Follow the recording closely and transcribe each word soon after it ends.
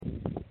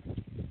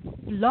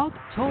Blog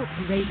Talk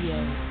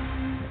Radio.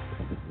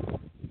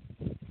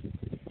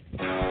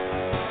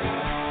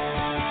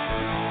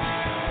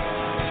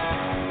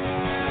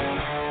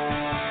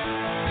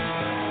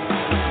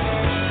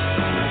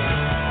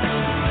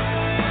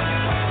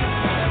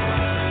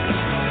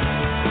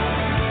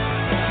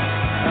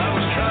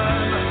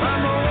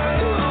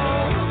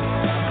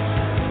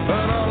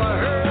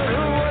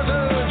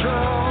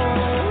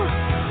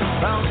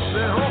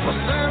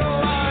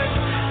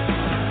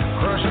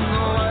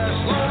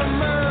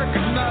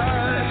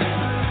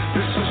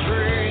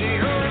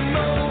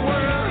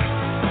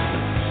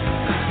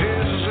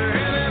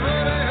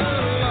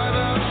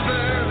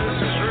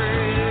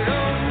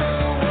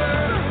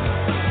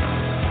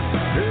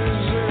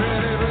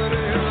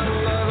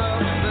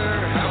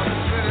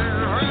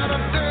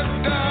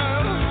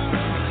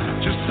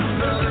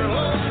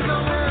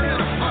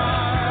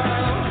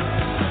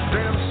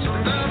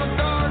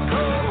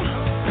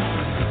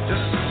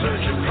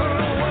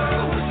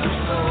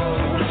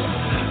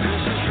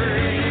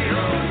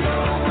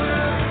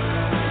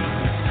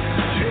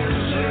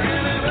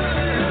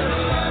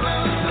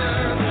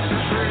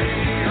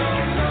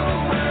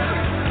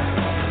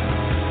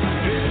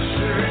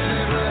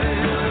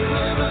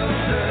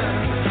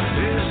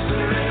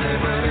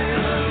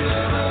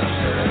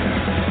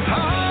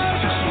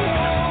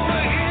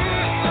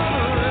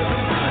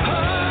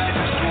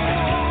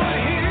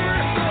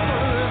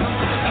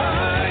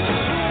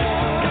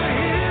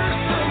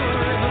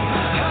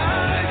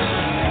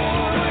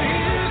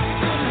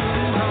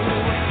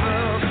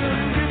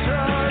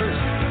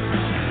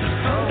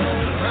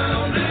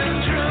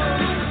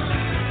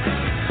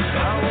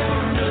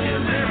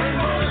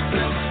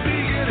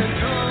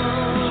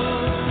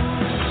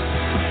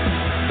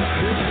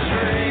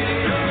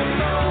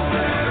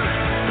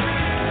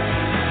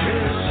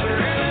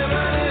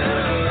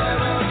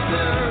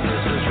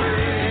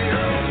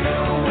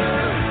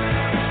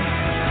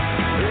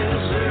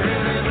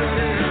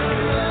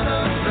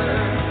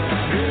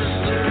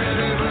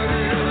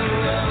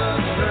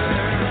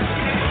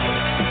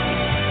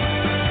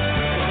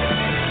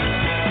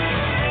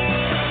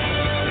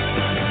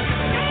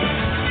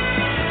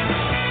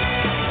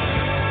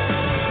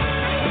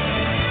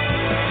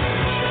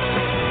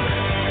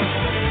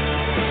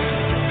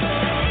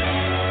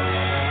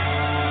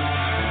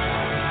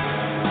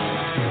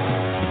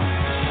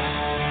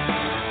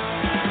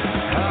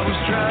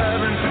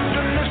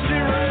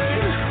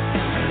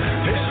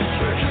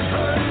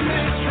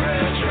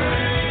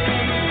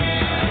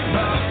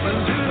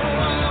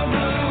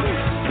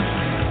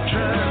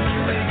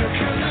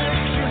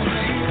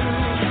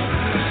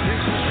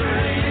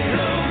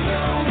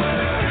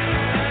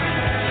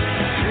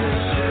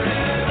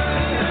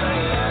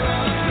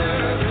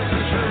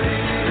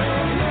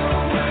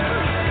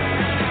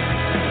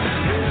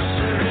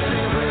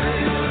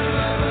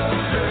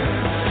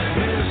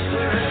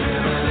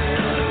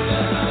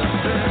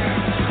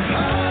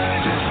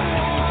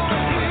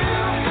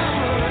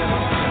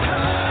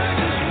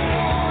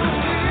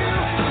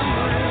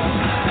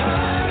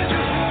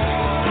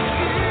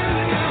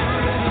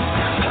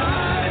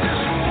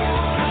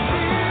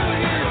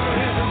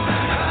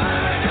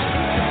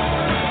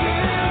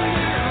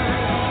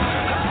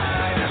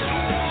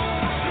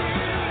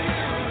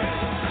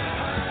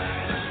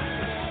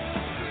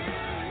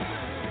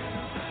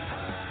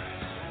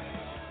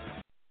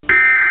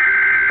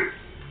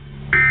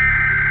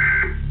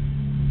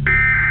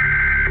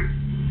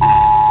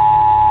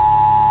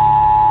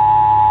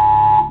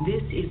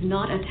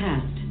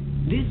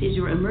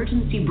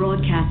 Emergency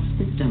broadcast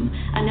system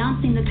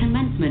announcing the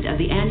commencement of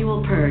the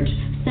annual purge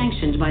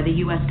sanctioned by the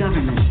U.S.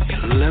 government.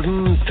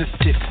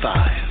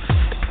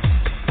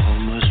 11:55,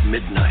 almost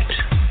midnight.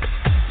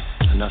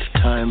 Enough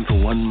time for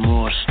one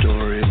more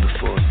story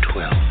before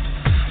 12.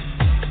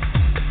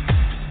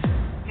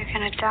 You're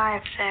gonna die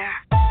up there.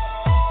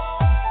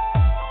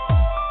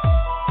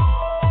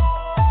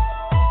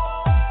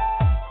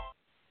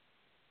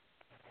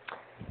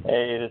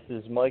 Hey, this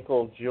is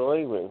Michael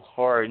Joy with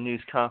Horror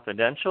News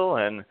Confidential,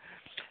 and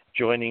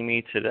joining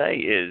me today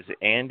is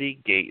Andy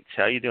Gates.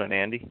 How you doing,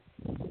 Andy?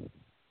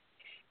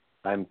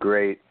 I'm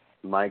great,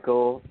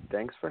 Michael.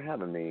 Thanks for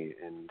having me,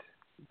 and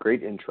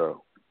great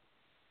intro.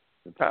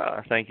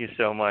 Thank you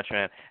so much,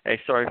 man.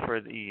 Hey, sorry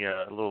for the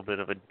little bit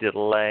of a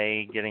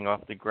delay getting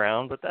off the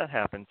ground, but that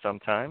happens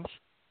sometimes.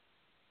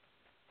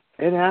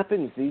 It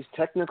happens. These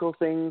technical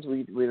things,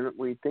 we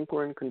think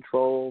we're in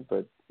control,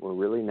 but we're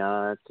really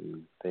not,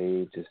 and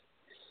they just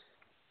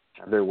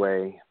have their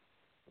way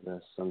with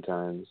us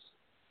sometimes.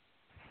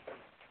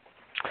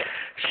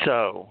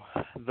 So,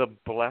 the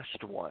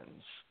blessed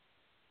ones.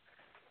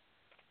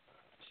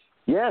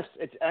 Yes,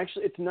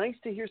 it's nice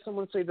to hear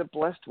someone say the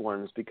blessed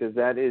ones, because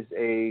that is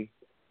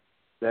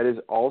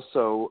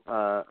also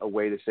a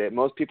way to say it.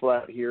 Most people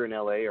out here in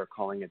LA are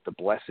calling it the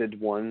blessed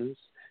ones,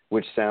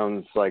 which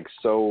sounds like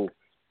so.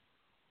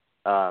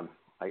 I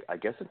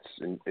guess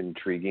it's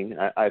intriguing.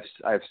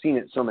 I've seen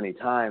it so many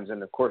times,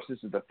 and of course,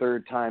 this is the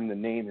third time the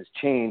name has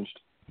changed.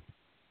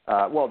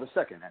 Well, the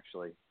second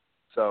actually.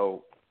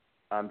 So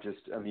I'm just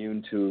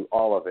immune to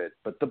all of it.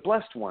 But the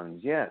blessed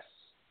ones, yes.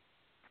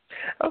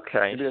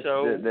 Okay,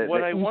 so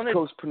what I wanted... East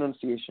Coast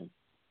pronunciation.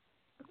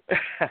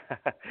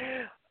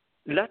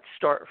 let's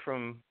start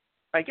from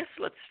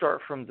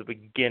the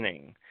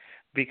beginning,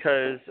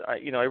 because I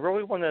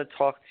really want to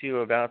talk to you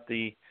about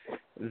the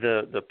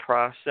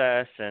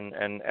process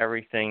and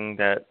everything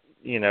that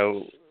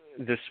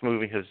this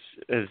movie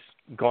has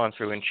gone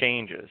through and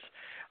changes.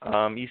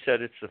 You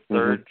said it's the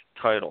third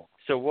title.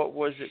 So what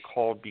was it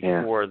called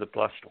before The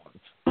Blessed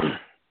Ones?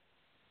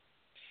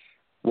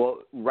 Well,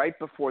 right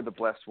before The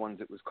Blessed Ones,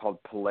 it was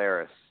called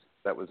Polaris.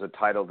 That was a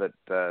title that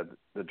the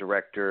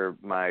director,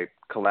 my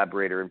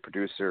collaborator and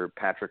producer,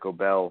 Patrick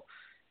Obell,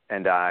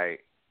 and I,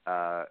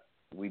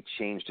 we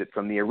changed it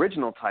from the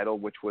original title,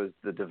 which was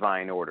The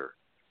Divine Order.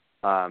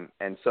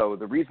 And so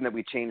the reason that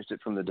we changed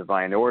it from The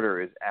Divine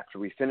Order is after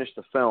we finished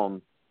the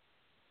film,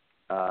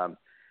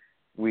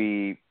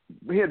 we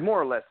had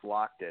more or less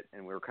locked it,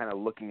 and we were kind of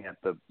looking at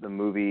the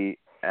movie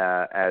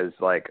as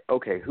like,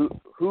 okay,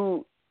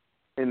 who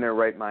in their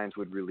right minds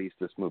would release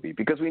this movie?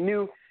 Because we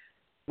knew,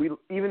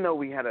 even though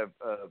we had a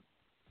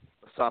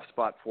soft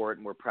spot for it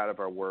and we're proud of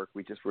our work,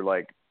 we just were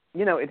like,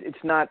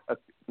 it's not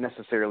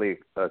necessarily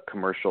a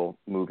commercial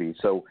movie.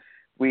 So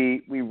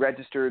we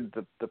registered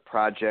the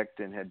project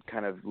and had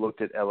kind of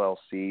looked at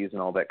LLCs and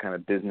all that kind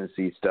of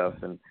businessy stuff,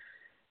 and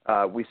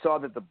we saw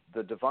that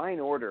the Divine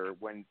Order,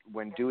 when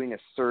doing a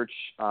search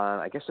on,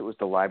 I guess it was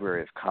the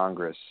Library of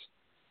Congress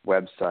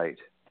website,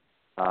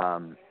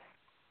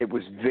 it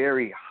was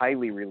very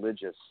highly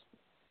religious.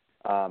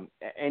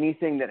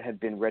 Anything that had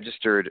been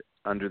registered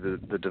under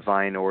the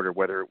Divine Order,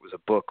 whether it was a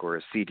book or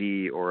a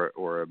CD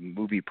or a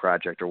movie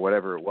project or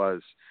whatever it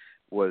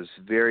was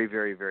very,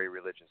 very, very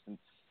religious. And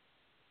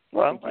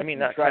well, I mean,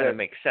 that kind of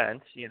makes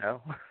sense,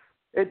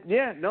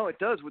 It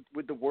does.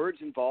 With the words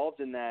involved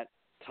in that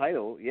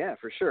title, yeah,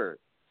 for sure.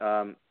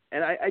 And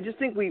I just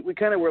think we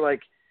kind of were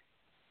like,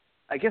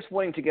 I guess,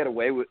 wanting to get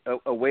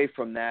away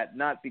from that,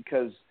 not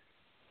because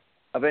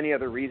of any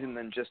other reason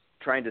than just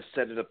trying to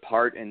set it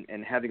apart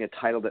and having a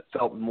title that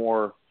felt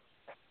more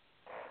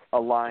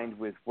aligned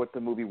with what the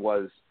movie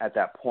was at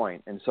that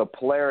point. And so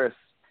Polaris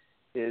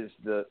is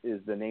the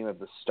name of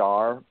the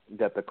star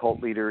that the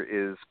cult leader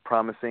is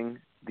promising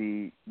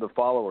the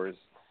followers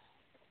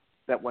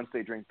that once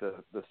they drink the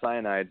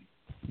cyanide,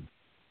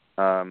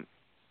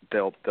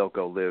 they'll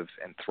go live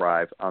and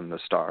thrive on the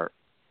star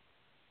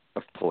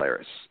of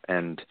Polaris.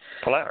 And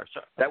Polaris.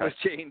 Okay. That was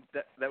changed.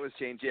 That was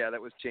changed. Yeah,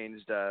 that was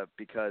changed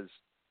because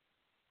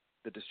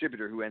the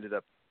distributor who ended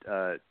up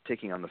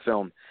taking on the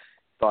film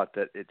thought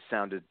that it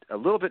sounded a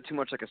little bit too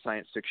much like a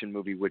science fiction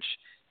movie, which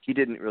he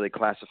didn't really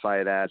classify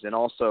it as. And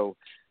also,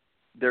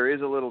 there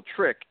is a little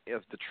trick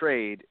of the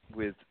trade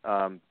with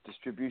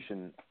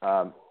distribution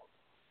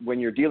when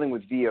you're dealing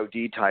with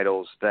VOD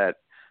titles that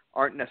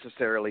aren't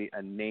necessarily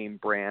a name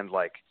brand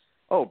like,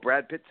 oh,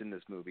 Brad Pitt's in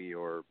this movie,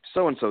 or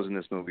so-and-so's in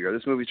this movie, or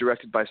this movie's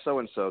directed by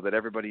so-and-so, that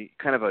everybody,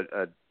 kind of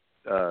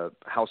a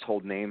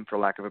household name, for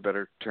lack of a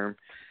better term,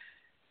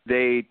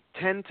 they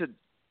tend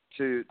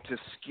to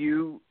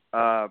skew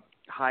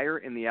higher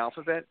in the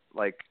alphabet,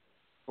 like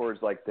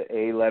towards like the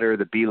A letter,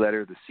 the B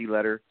letter, the C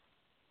letter,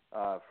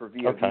 for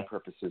VOD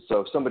purposes.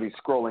 So if somebody's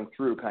scrolling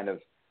through kind of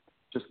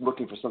just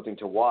looking for something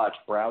to watch,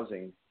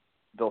 browsing,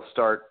 they'll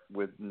start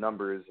with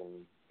numbers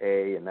and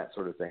A and that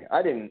sort of thing.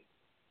 I didn't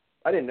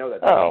know that.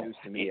 That was news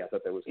to me. I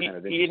thought that was kind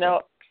of interesting.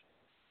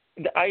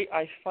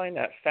 I find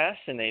that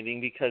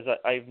fascinating because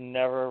I've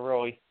never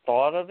really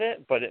thought of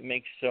it, but it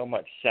makes so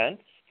much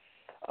sense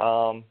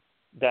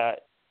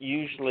that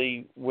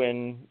usually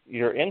when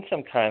you're in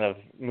some kind of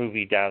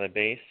movie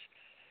database,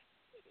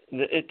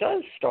 it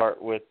does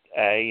start with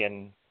A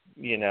and,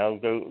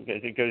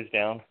 it goes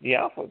down the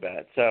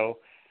alphabet. So,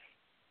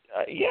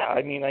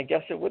 I mean, I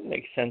guess it would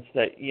make sense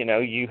that,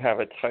 you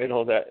have a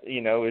title that,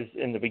 is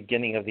in the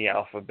beginning of the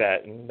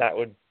alphabet, and that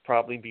would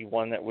probably be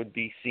one that would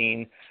be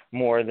seen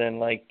more than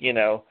like,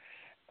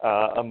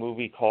 a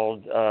movie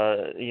called,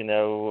 I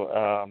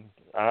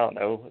don't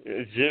know,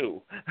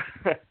 Zoo.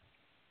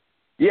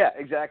 Yeah,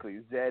 exactly.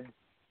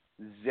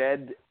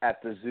 Zed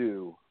at the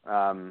Zoo.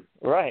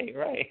 Right.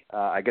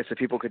 I guess if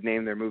people could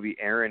name their movie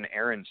Aaron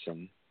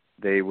Aronson,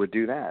 they would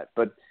do that.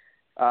 But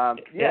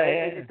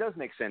it does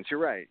make sense. You're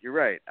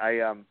right.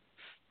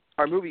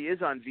 Our movie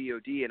is on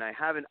VOD, and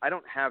I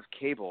don't have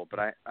cable, but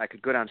I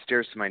could go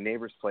downstairs to my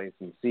neighbor's place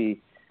and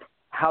see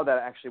how that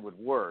actually would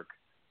work.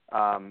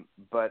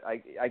 But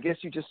I guess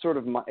you just sort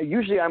of,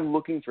 usually I'm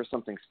looking for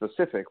something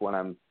specific when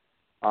I'm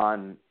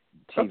on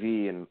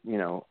TV, and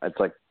it's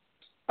like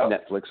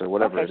Netflix or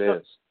whatever it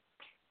is.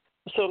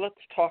 So let's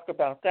talk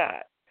about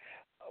that.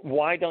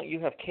 Why don't you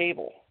have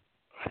cable?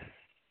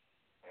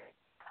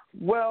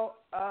 Well,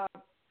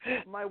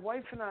 my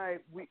wife and I,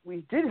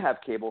 we did have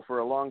cable for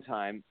a long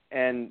time,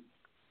 and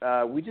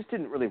we just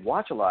didn't really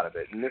watch a lot of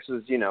it. And this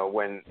was,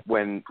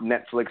 when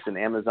Netflix and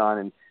Amazon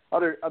and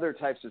other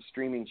types of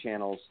streaming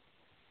channels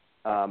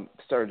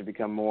started to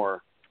become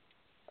more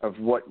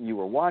what you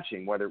were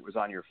watching, whether it was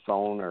on your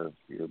phone or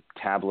your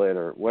tablet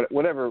or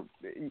whatever.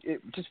 We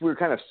were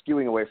kind of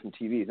skewing away from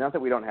TVs. Not that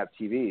we don't have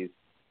TVs,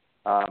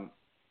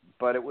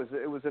 but it was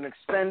an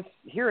expense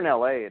here in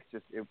LA. It's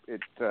just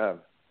I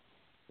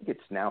think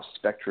it's now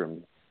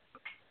Spectrum,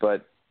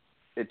 but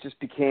it just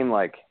became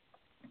like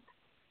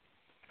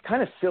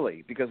kind of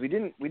silly because we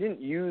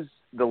didn't use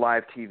the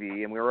live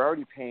TV, and we were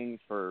already paying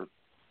for,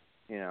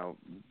 you know,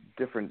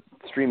 different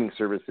streaming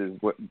services,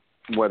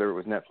 whether it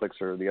was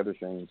Netflix or the other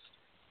things.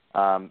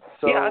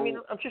 Yeah, I mean,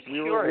 I'm just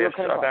curious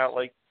about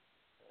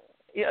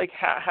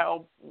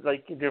how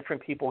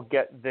different people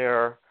get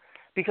their,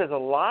 because a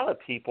lot of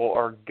people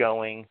are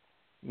going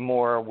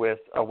more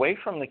away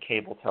from the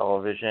cable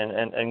television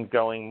and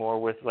going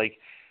more with like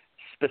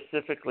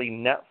specifically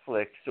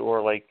Netflix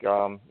or like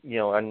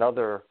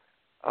another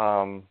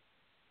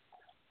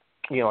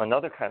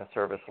another kind of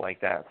service like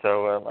that.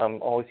 So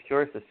I'm always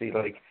curious to see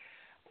like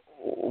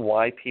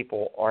why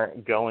people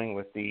aren't going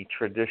with the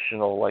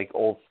traditional like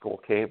old school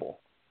cable.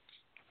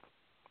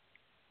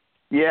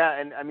 Yeah,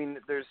 and I mean,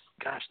 there's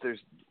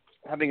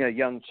having a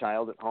young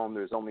child at home.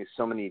 There's only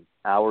so many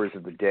hours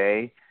of the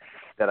day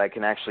that I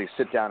can actually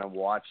sit down and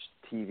watch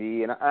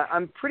TV, and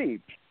I'm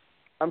pretty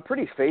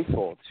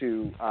faithful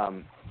to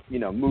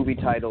movie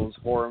titles,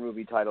 horror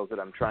movie titles that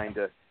I'm trying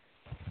to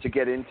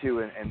get into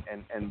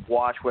and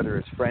watch, whether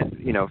it's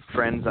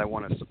friends I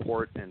want to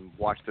support and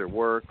watch their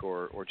work,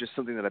 or just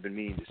something that I've been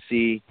meaning to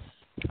see.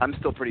 I'm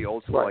still pretty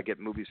old school. Right. I get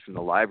movies from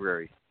the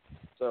library.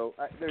 So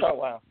oh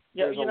wow,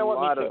 yeah, you know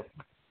what? Me too.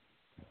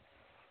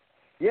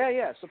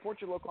 Yeah.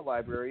 Support your local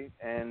library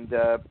and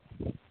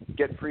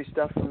get free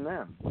stuff from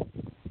them.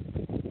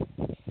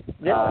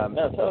 Yeah,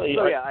 no, totally.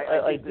 So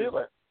I do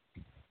it.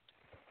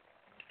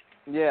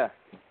 Yeah.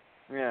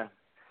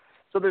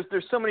 So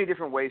there's so many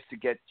different ways to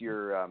get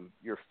your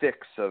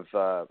fix of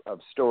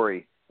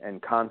story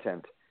and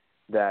content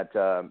that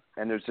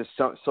and there's just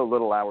so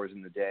little hours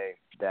in the day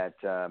that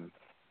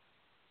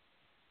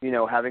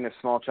having a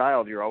small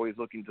child, you're always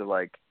looking to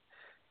like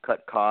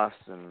cut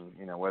costs,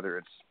 and whether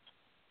it's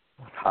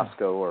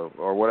Costco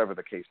or whatever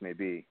the case may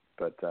be.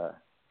 But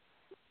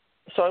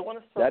so I want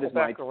to circle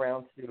back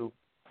around to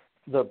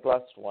the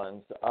blessed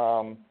ones.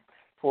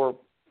 For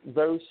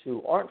those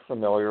who aren't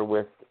familiar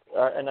with,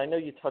 and I know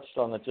you touched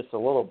on it just a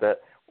little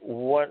bit,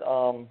 what's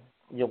the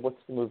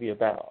movie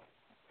about?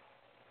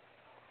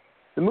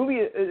 The movie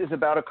is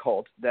about a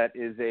cult that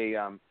is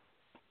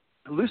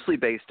loosely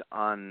based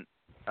on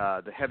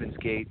the Heaven's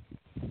Gate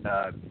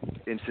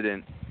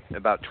incident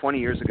about 20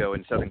 years ago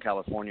in Southern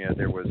California.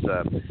 There was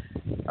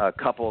a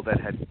couple that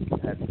had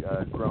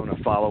grown a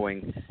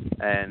following,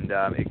 and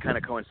it kind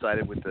of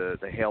coincided with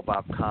the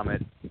Hale-Bopp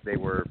comet. They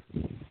were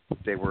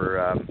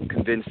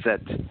convinced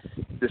that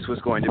this was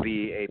going to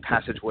be a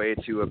passageway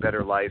to a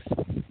better life,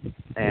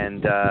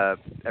 and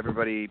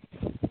everybody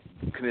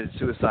committed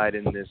suicide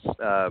in this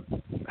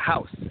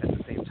house at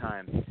the same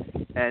time.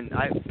 And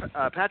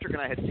Patrick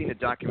and I had seen a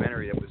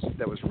documentary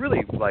that was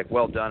really like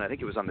well done. I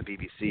think it was on the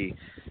BBC,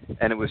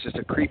 and it was just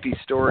a creepy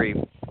story.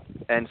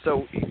 And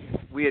so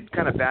we had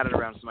kind of batted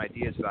around some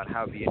ideas about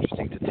how it'd be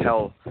interesting to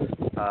tell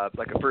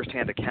like a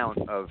firsthand account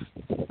of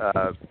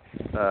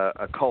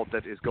a cult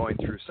that is going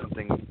through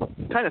something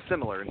kind of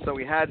similar. And so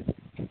we had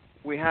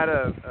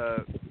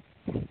a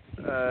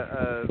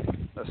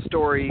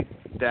story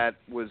that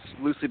was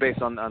loosely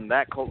based on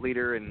that cult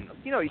leader, and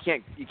you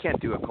can't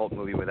do a cult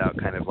movie without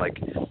kind of like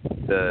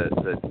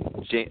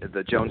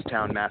the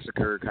Jonestown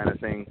massacre kind of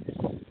thing.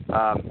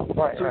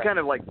 Right. So we kind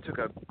of like took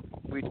a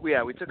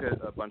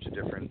bunch of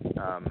different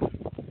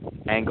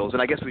angles,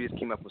 and I guess we just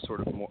came up with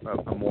sort of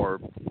a more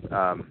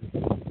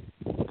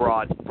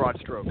broad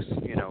strokes,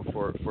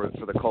 for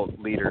the cult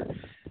leader.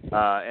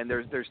 And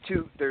there's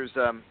two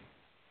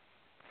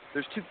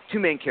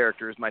main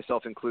characters,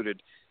 myself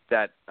included,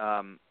 that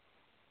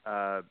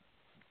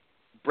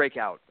break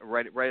out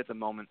right at the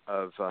moment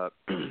of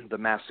the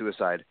mass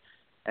suicide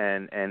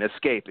and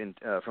escape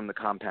from the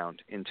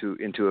compound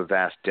into a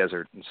vast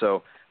desert. And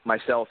so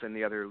myself and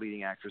the other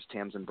leading actress,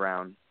 Tamsin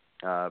Brown,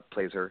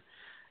 plays her.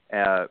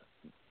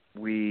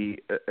 We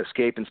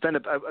escape and spend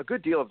a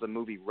good deal of the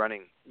movie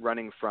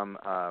running from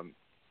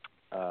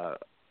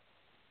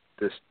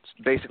this,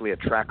 basically a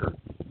tracker.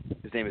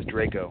 His name is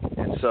Draco,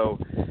 and so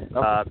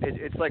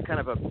it's like kind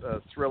of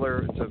a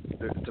thriller.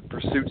 It's a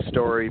pursuit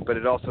story, but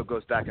it also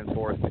goes back and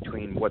forth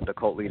between what the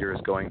cult leader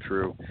is going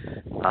through,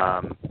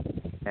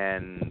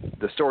 and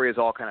the story is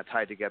all kind of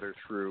tied together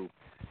through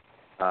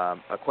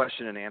a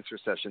question and answer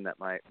session that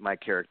my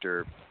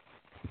character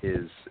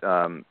is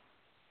kind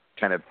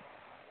of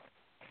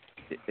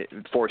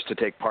forced to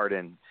take part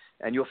in,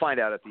 and you'll find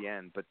out at the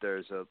end. But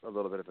there's a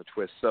little bit of a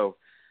twist. So,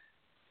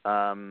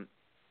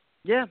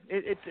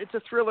 it's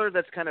a thriller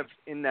that's kind of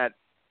in that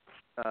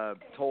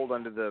told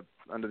under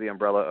the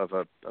umbrella of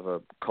a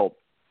cult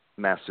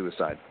mass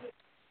suicide.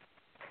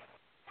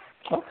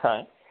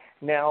 Okay.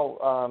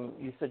 Now,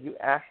 you said you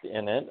act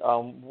in it.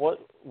 What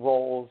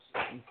roles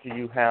do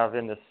you have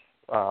in this?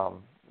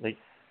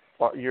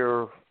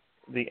 You're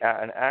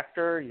an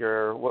actor?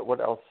 What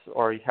else,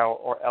 or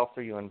else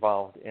are you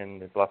involved in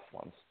the Blessed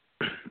Ones?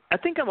 I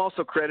think I'm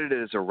also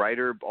credited as a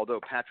writer, although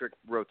Patrick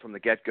wrote from the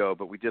get-go,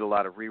 but we did a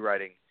lot of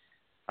rewriting,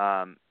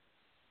 and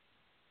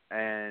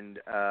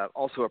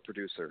also a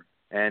producer.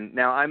 And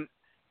now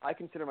I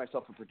consider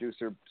myself a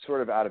producer sort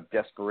of out of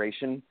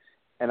desperation,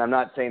 and I'm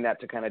not saying that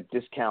to kind of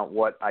discount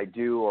what I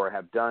do or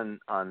have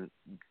done on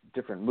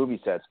different movie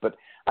sets, but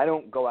I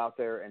don't go out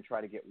there and try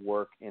to get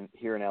work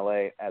here in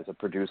LA as a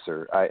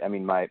producer. I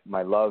mean, my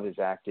love is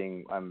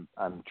acting. I'm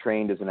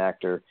trained as an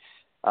actor,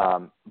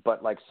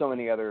 but like so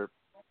many other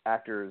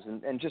actors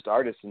and just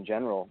artists in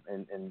general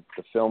in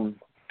the film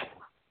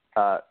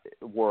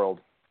world,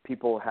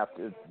 people have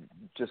to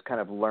just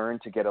kind of learn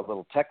to get a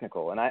little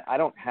technical. And I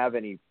don't have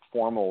any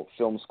formal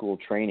film school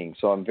training,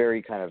 so I'm very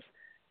kind of,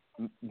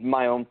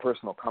 my own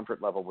personal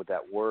comfort level with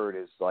that word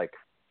is like,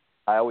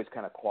 I always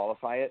kind of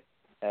qualify it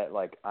at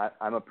like,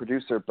 I'm a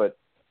producer, but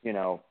you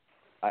know,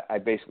 I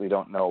basically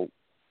don't know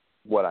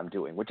what I'm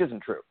doing, which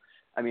isn't true.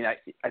 I mean, I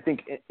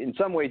think in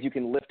some ways you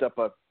can lift up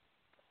a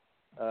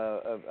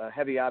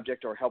heavy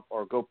object or help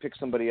or go pick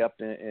somebody up,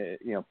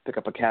 pick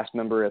up a cast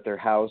member at their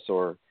house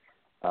or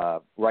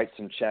write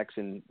some checks,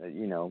 and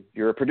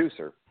you're a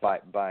producer by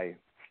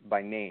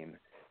name.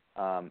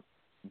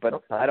 But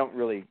okay. I don't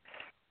really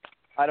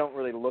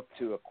look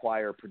to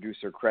acquire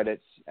producer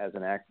credits as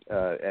an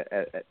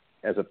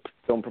as a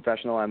film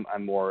professional.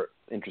 I'm more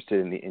interested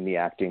in the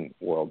acting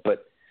world,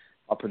 but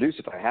I'll produce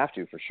if I have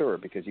to, for sure,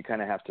 because you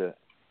kind of have to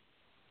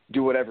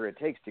do whatever it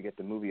takes to get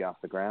the movie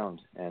off the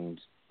ground, and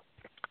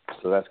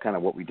so that's kind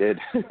of what we did.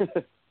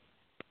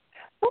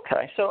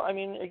 Okay, so I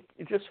mean,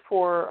 just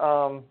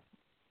for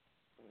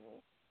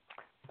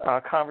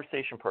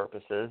conversation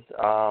purposes,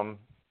 a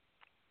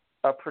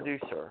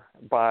producer,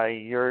 by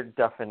your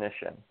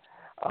definition,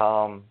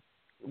 and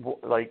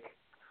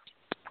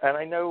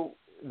I know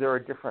there are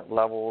different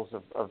levels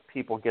of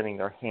people getting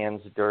their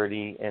hands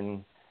dirty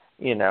in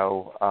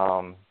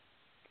the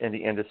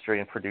industry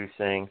and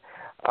producing.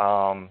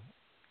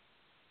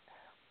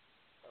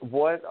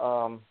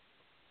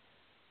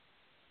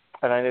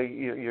 And I know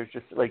you're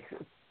just like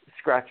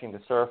scratching the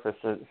surface,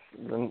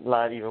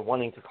 not even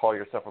wanting to call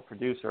yourself a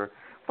producer.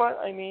 But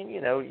I mean,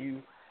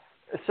 you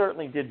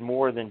certainly did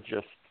more than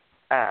just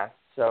act.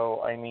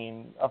 So I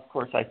mean, of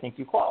course, I think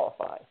you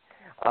qualify.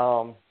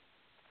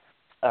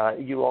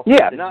 You also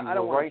I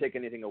don't want to take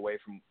anything away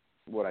from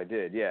what I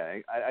did.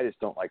 Yeah, I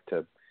just don't like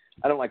to.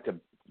 I don't like to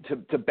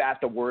bat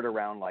the word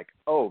around like,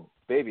 oh,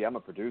 baby, I'm a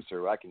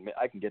producer. I can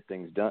get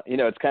things done.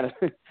 It's kind of,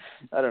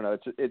 I don't know.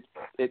 It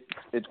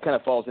kind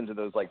of falls into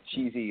those like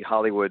cheesy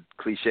Hollywood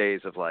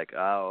cliches of like,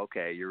 oh,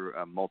 okay, you're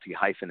a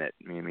multi-hyphenate,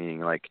 meaning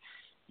like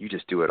you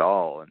just do it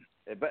all.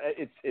 But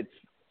it's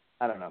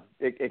I don't know.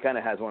 It kind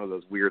of has one of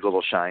those weird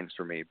little shines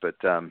for me. But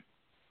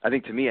I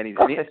think to me, any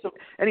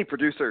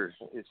producer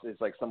is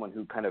like someone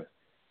who kind of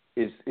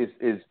is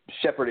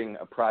shepherding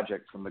a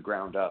project from the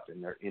ground up,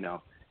 and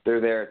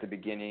they're there at the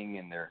beginning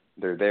and they're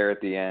there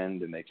at the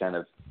end, and they kind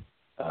of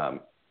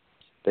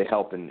they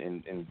help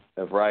in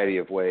a variety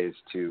of ways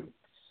to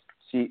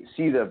see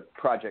the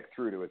project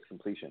through to its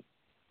completion.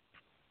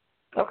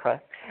 Okay.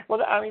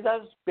 Well, I mean,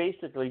 that's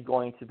basically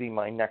going to be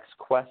my next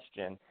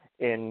question.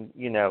 In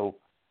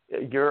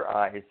your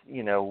eyes,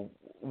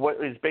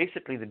 what is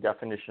basically the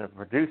definition of a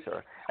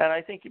producer? And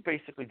I think you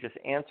basically just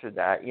answered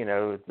that.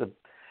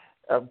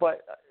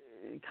 But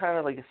kind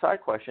of like a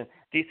side question,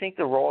 do you think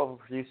the role of a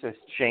producer has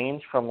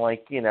changed from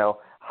like,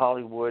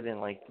 Hollywood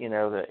in like, the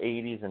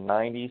 80s and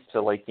 90s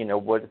to like,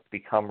 what it's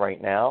become right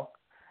now?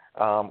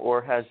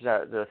 Or has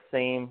that the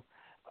same,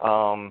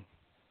 I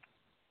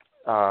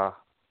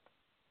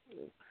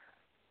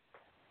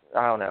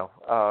don't know,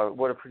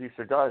 what a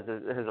producer does,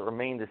 has it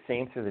remained the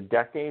same through the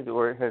decades,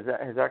 or has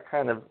that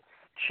kind of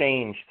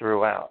changed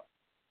throughout?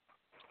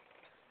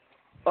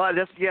 Well,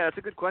 that's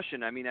a good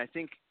question. I mean, I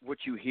think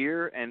what you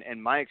hear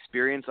and my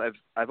experience,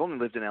 I've only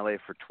lived in LA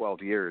for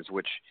 12 years,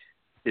 which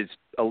is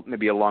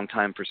maybe a long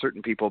time for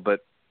certain people,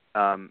 but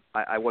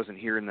I wasn't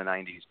here in the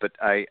 90s. But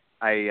I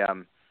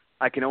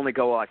can only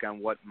go like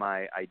on what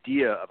my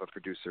idea of a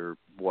producer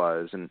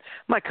was. And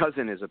my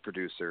cousin is a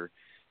producer,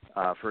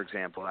 for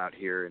example, out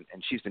here, and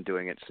she's been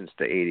doing it since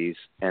the 80s.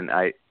 And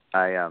I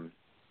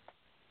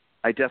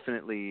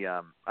definitely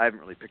I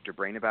haven't really picked her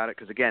brain about it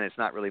because, again, it's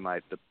not really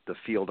the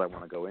field I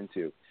want to go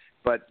into.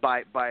 But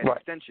by an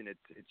extension,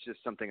 it's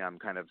just something I'm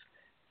kind of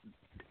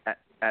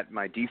at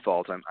my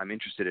default. I'm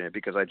interested in it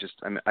because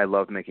I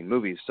love making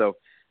movies. So,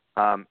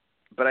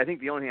 but I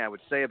think the only thing I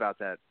would say about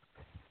that,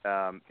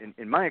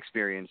 in my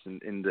experience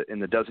in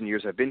the dozen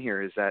years I've been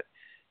here, is that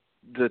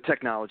the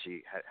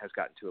technology has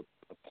gotten to a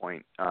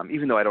point,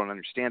 even though I don't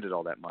understand it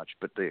all that much,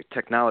 but the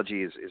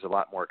technology is a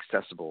lot more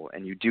accessible,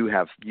 and you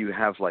have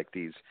like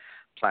these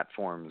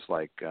platforms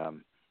like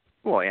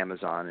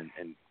Amazon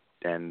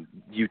and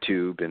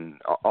YouTube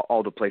and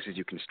all the places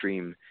you can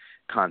stream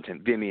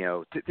content,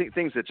 Vimeo,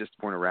 things that just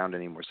weren't around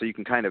anymore. So you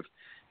can kind of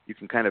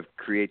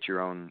create your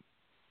own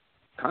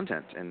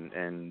content,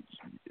 and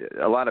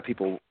a lot of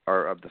people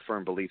are of the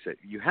firm belief that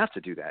you have to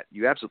do that.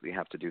 You absolutely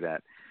have to do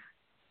that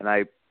And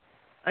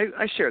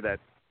I share that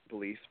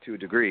belief to a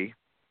degree,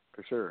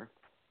 for sure.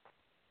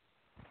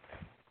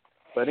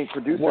 But I think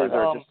producers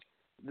are just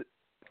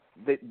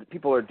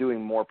people are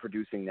doing more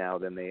producing now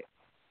than they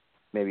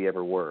maybe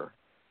ever were.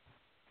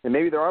 And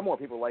maybe there are more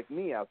people like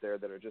me out there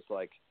that are just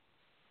like,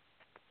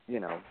 they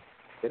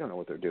don't know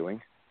what they're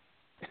doing.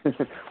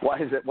 Why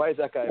is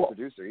that guy a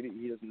producer?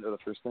 He doesn't know the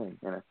first thing.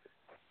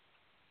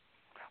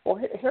 Well,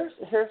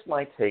 here's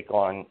my take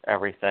on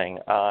everything,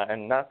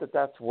 and not that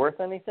that's worth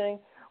anything,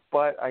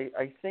 but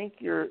I think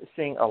you're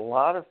seeing a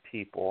lot of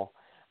people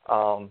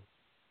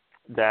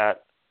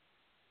that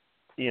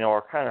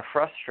are kind of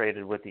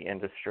frustrated with the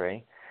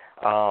industry,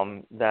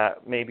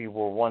 that maybe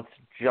were once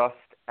just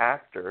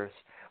actors,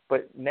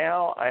 but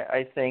now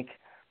I think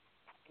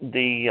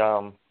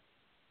the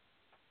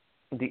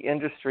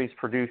industry's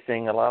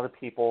producing a lot of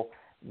people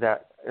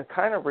that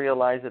kind of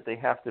realize that they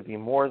have to be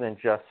more than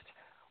just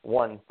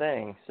one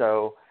thing.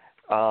 So,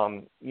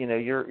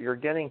 you're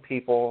getting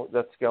people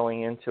that's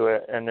going into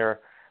it, and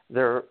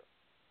they're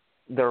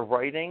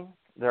writing,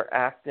 they're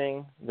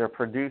acting, they're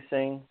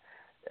producing,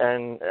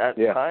 and at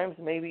times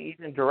maybe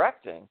even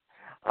directing.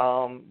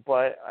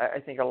 But I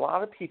think a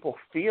lot of people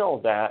feel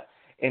that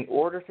in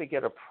order to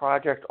get a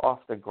project off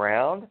the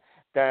ground,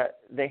 that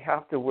they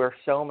have to wear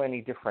so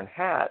many different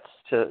hats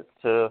to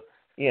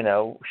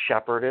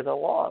shepherd it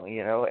along,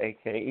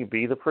 aka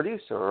be the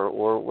producer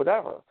or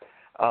whatever.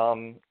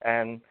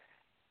 And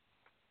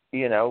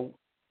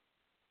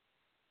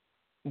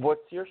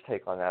what's your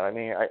take on that? I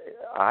mean,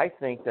 I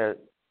think that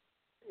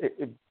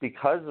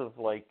because of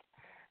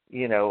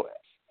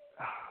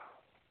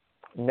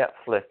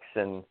Netflix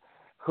and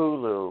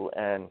Hulu,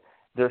 and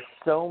there's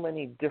so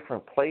many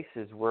different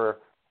places where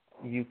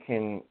you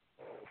can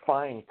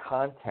find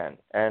content,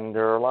 and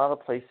there are a lot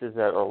of places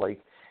that are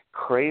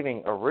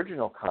craving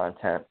original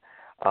content,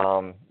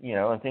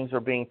 and things are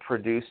being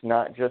produced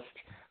not just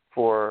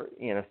for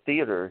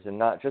theaters and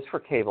not just for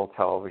cable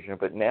television,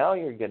 but now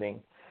you're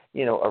getting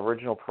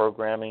original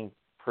programming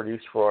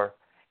produced for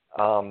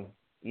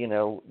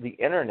the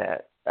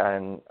internet,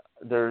 and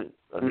the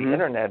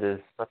internet is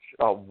such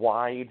a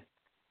wide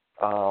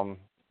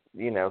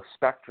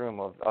spectrum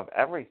of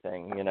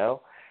everything,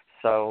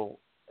 so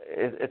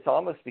it's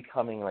almost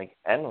becoming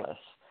endless.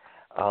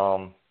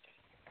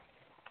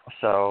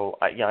 So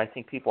I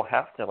think people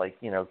have to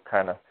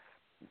kind of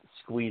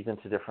squeeze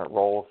into different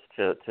roles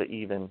to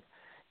even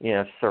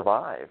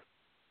survive.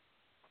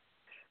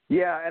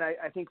 Yeah, and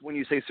I think when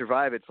you say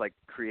survive, it's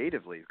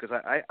creatively, because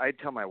I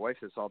tell my wife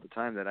this all the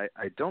time, that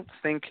I don't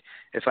think,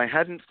 if I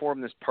hadn't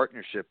formed this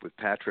partnership with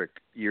Patrick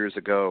years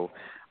ago,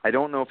 I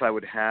don't know if I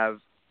would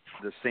have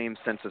the same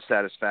sense of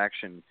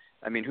satisfaction.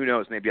 I mean, who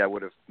knows, maybe I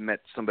would have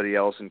met somebody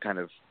else and kind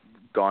of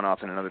gone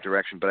off in another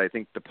direction, but I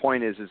think the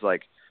point is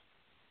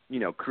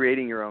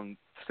creating your own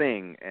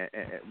thing,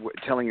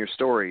 telling your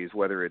stories,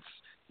 whether it's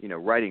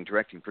writing,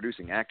 directing,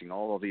 producing, acting,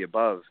 all of the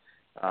above.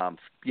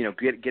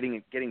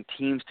 Getting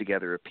teams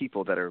together of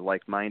people that are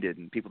like-minded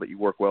and people that you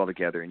work well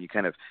together, and you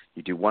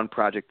do one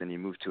project, then you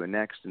move to a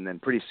next, and then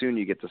pretty soon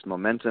you get this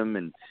momentum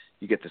and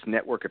you get this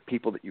network of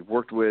people that you've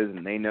worked with,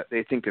 and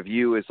they think of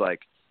you as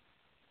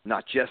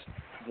not just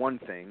one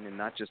thing and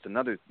not just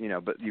another,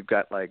 but you've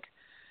got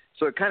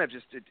so it kind of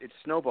just it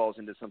snowballs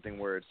into something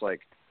where it's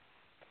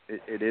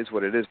it is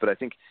what it is. But I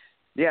think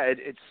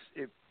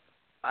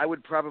I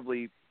would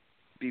probably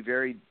be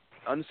very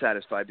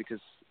unsatisfied, because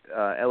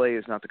LA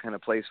is not the kind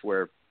of place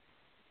where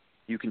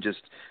you can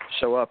just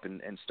show up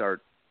and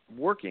start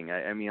working.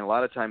 I mean, a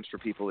lot of times for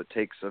people, it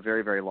takes a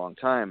very, very long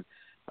time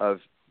of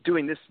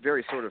doing this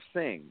very sort of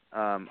thing.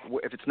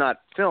 If it's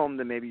not film,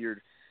 then maybe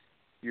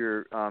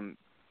you're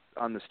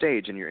on the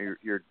stage and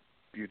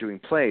you're doing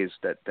plays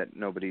that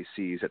nobody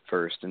sees at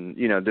first. And,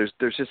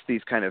 there's just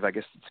these kind of, I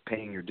guess it's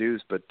paying your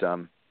dues, but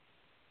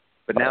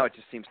now it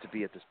just seems to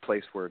be at this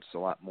place where it's a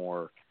lot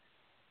more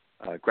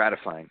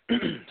gratifying.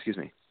 Excuse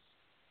me.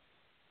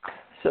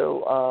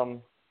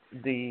 So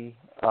the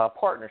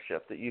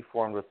partnership that you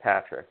formed with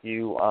Patrick,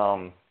 you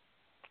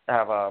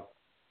have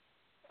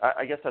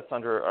I guess that's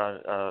under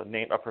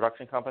a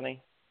production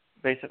company,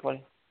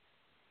 basically?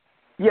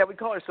 Yeah, we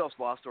call ourselves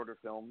Lost Order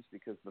Films,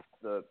 because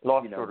the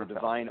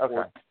Divine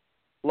Order.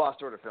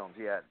 Lost Order Films,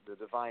 yeah. The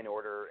Divine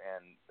Order,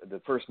 and the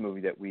first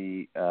movie that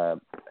we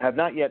have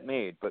not yet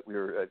made, but we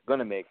were going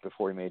to make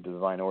before we made the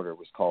Divine Order,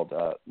 was called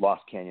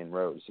Lost Canyon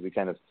Road. So we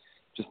kind of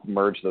just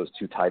merged those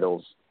two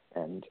titles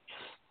and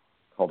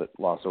called it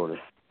Lost Order.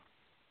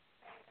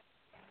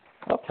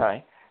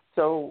 Okay.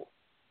 So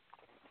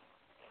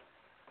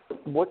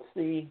what's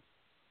the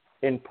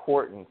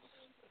importance,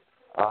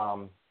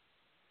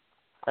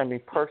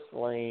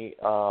 personally,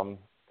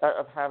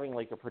 of having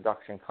a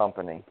production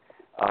company?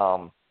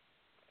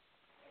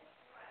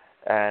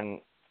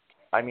 And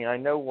I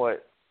know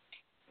what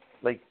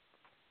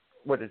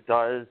it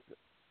does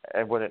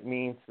and what it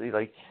means,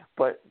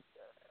 but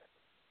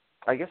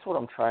I guess what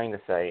I'm trying to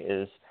say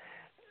is,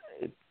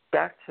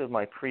 back to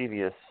my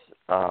previous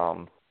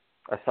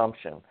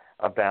assumption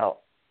about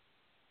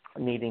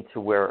needing to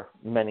wear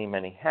many,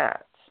 many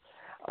hats.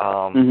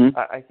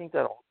 I think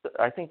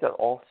that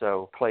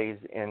also plays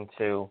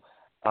into,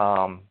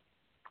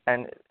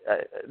 and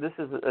this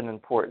is an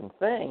important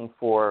thing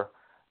for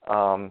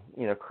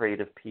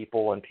creative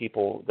people and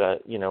people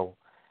that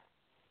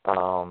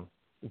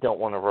don't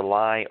want to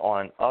rely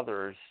on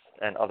others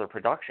and other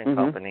production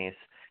companies,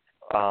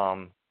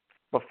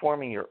 but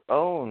forming your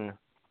own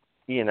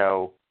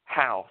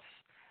house,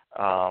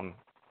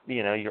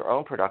 your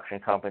own production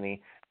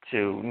company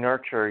to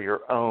nurture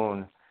your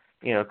own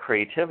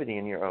creativity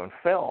in your own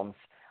films.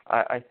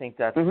 I think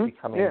that's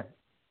becoming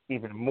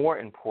even more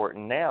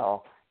important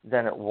now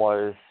than it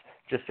was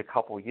just a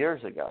couple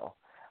years ago.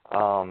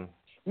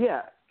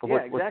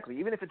 Exactly.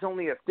 Even if it's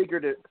only a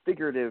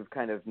figurative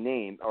kind of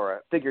name or a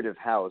figurative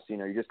house,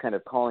 you're just kind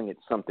of calling it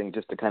something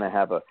just to kind of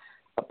have a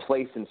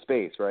place in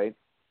space, right?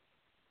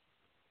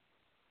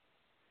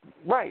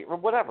 Right, or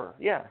whatever.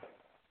 Yeah.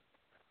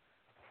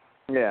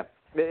 Yeah,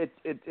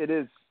 it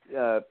is.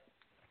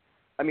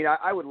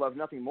 I would love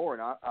nothing more,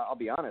 and I'll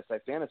be honest. I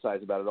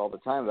fantasize about it all the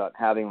time about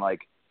having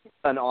like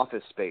an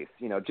office space.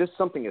 Just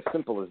something as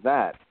simple as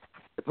that.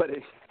 But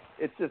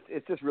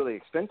it's just really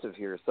expensive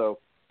here. So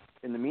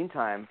in the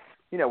meantime,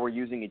 we're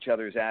using each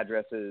other's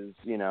addresses.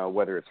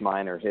 Whether it's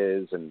mine or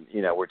his, and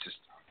we're just.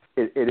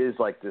 It is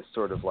like this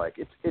sort of like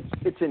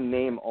it's in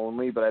name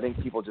only, but I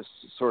think people just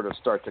sort of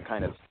start to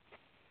kind of.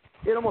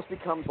 It almost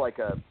becomes like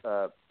a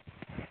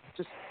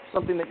just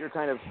something that you're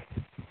kind of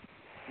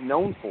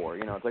known for.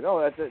 It's like, oh,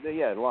 that's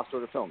Lost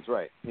Order Films,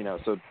 right?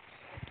 So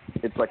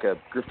it's like a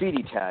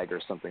graffiti tag or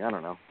something. I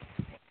don't know.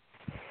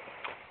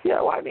 Yeah,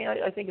 well, I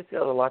think it's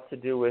got a lot to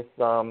do with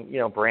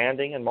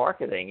branding and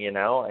marketing.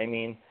 Yeah,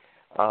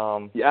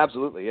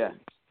 absolutely, yeah.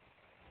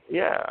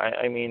 Yeah,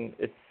 I mean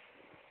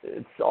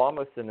it's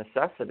almost a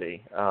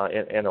necessity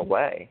in a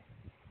way.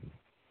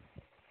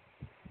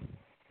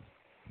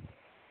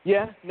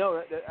 Yeah,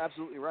 no, that's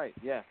absolutely right.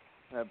 Yeah,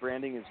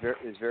 branding is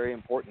very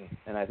important,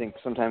 and I think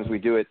sometimes we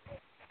do it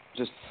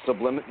just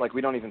like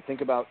we don't even think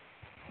about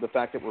the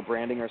fact that we're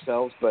branding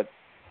ourselves. But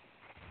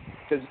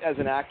because as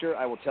an actor,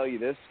 I will tell you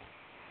this: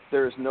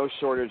 there is no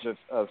shortage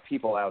of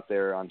people out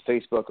there on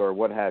Facebook or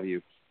what have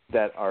you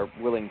that are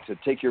willing to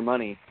take your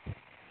money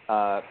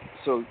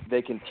so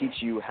they can teach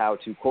you how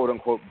to quote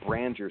unquote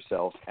brand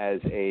yourself as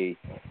a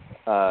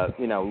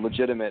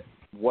legitimate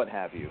what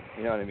have you.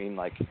 You know what I mean?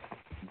 Like.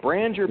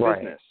 Brand your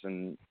business,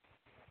 and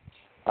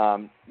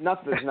not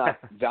that there's not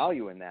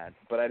value in that,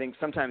 but I think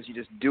sometimes you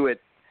just do it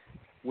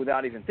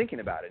without even thinking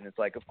about it, and it's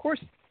like, of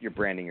course you're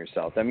branding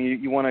yourself. I mean,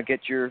 you want to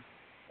get your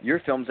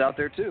films out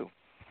there too.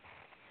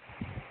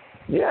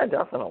 Yeah,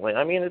 definitely.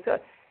 I mean, it's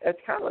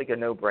kind of like a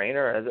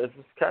no-brainer. It's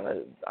just kind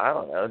of, I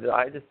don't know.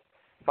 I just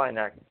find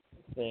that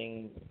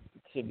thing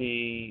to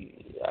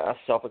be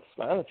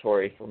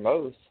self-explanatory for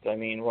most. I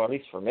mean, well, at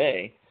least for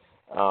me.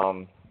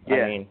 I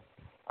mean.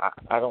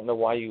 I don't know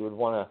why you would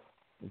want to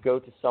go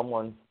to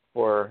someone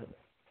for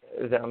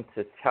them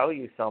to tell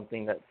you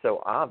something that's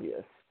so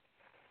obvious.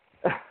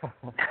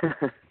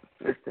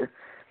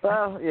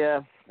 Well,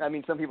 yeah. I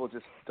mean, some people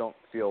just don't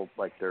feel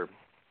like they're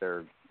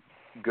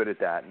good at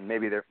that, and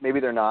maybe they're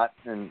not,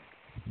 and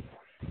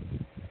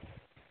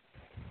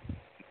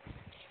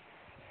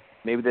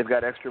maybe they've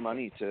got extra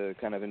money to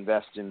kind of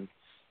invest in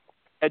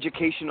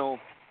educational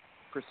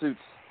pursuits.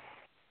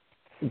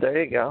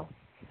 There you go.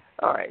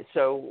 All right,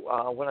 so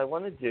what I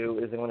want to do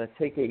is I'm going to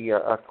take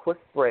a quick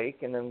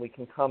break, and then we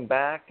can come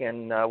back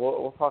and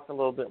we'll talk a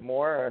little bit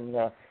more and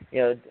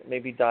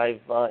maybe dive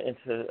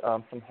into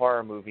some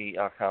horror movie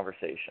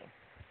conversation.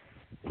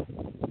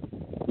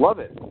 Love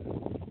it.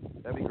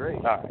 That'd be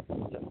great. All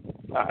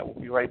right, we'll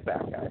be right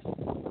back, guys.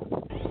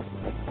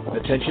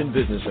 Attention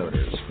business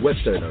owners,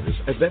 website owners,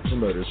 event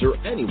promoters, or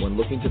anyone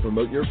looking to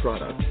promote your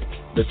product.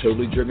 The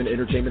Totally Driven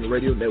Entertainment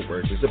Radio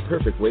Network is the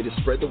perfect way to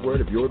spread the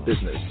word of your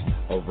business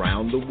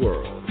around the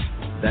world.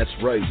 That's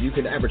right, you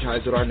can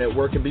advertise at our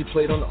network and be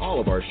played on all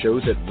of our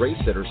shows at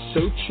rates that are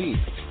so cheap,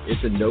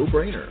 it's a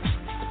no-brainer.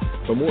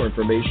 For more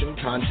information,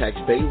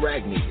 contact Bay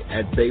Ragney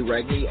at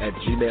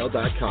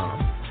bayragney@gmail.com.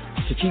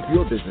 To keep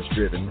your business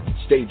driven,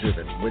 stay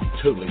driven with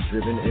Totally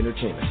Driven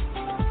Entertainment.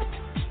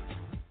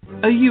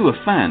 Are you a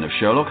fan of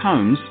Sherlock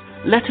Holmes?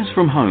 Letters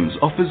from Holmes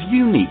offers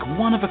unique,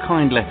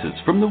 one-of-a-kind letters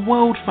from the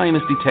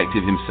world-famous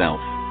detective himself.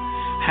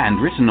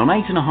 Handwritten on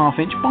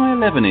 8.5-inch by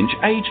 11-inch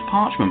aged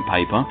parchment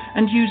paper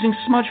and using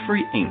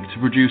smudge-free ink to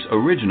produce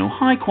original,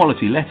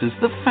 high-quality letters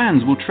that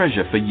fans will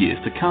treasure for years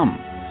to come.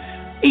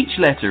 Each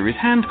letter is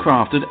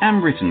handcrafted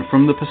and written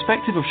from the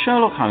perspective of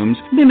Sherlock Holmes,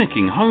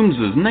 mimicking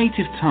Holmes's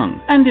native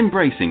tongue and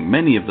embracing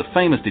many of the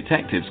famous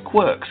detective's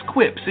quirks,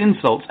 quips,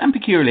 insults, and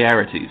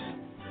peculiarities.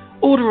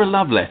 Order a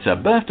love letter,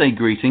 birthday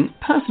greeting,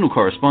 personal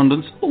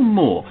correspondence, or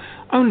more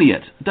only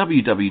at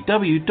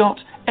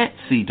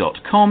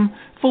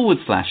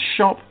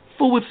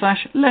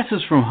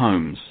www.etsy.com/shop/letters from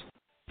Holmes.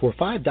 For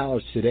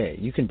 $5 today,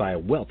 you can buy a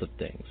wealth of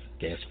things.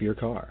 Gas for your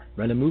car,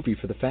 rent a movie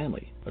for the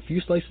family, a few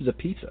slices of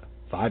pizza.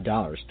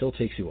 $5 still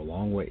takes you a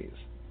long ways.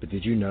 But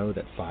did you know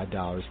that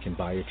 $5 can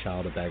buy your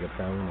child a bag of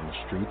heroin in the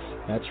streets?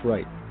 That's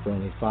right. For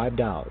only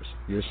 $5,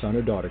 your son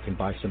or daughter can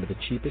buy some of the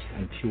cheapest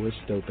and purest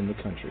dope in the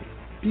country.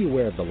 Be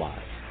aware of the lies.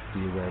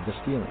 Be aware of the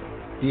stealing.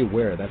 Be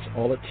aware that's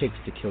all it takes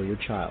to kill your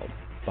child.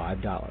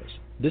 $5.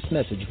 This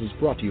message was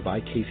brought to you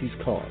by Casey's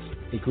Cause,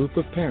 a group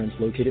of parents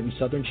located in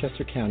southern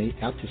Chester County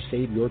out to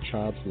save your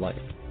child's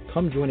life.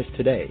 Come join us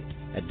today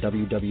at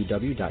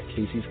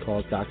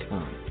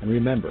www.caseyscause.com. And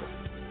remember,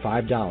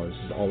 $5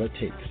 is all it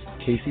takes.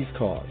 Casey's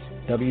Cause.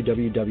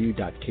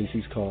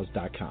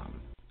 www.caseyscause.com.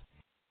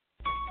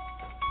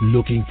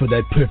 Looking for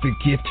that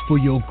perfect gift for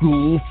your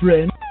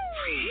girlfriend?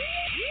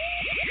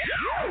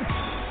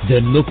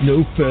 Then look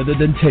no further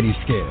than Teddy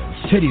Scares.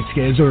 Teddy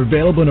Scares are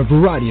available in a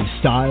variety of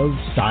styles,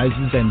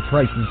 sizes, and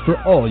prices for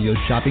all your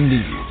shopping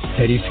needs.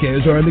 Teddy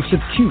Scares are a mix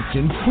of cute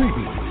and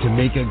creepy to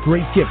make a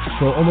great gift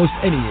for almost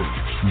any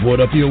age.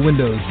 Board up your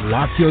windows,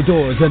 lock your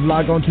doors, and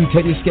log on to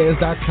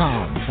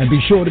teddyscares.com. And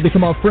be sure to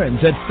become our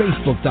friends at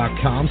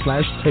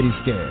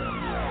facebook.com/teddyscares.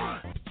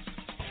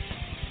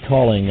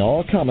 Calling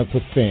all comic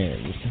book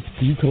fans.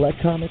 Do you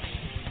collect comics?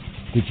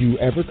 Did you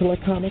ever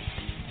collect comics?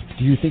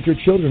 Do you think your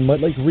children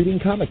might like reading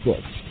comic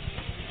books?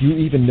 Do you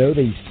even know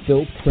they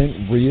still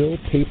print real,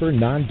 paper,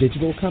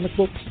 non-digital comic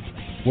books?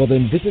 Well,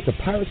 then visit the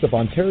Pirates of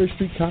Ontario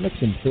Street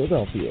Comics in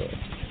Philadelphia.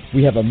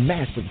 We have a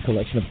massive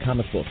collection of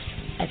comic books,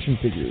 action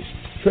figures,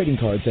 trading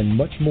cards, and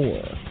much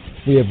more.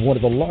 We have one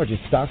of the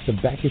largest stocks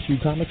of back-issue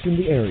comics in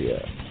the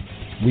area.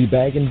 We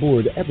bag and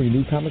board every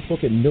new comic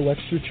book at no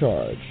extra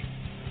charge.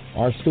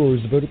 Our store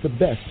is voted the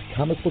best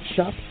comic book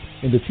shop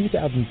in the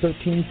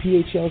 2013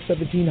 PHL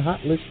 17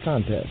 Hot List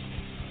contest.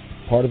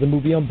 Part of the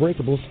movie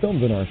Unbreakable is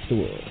filmed in our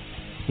store.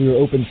 We are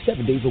open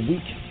 7 days a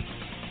week.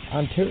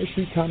 Ontario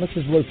Street Comics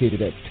is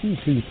located at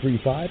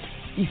 2235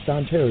 East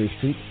Ontario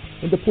Street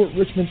in the Port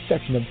Richmond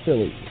section of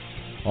Philly.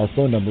 Our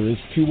phone number is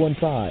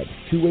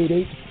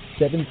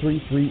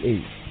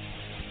 215-288-7338.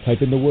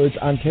 Type in the words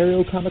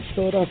Ontario Comics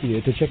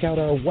Philadelphia to check out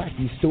our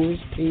Wacky Stores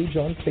page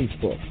on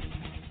Facebook.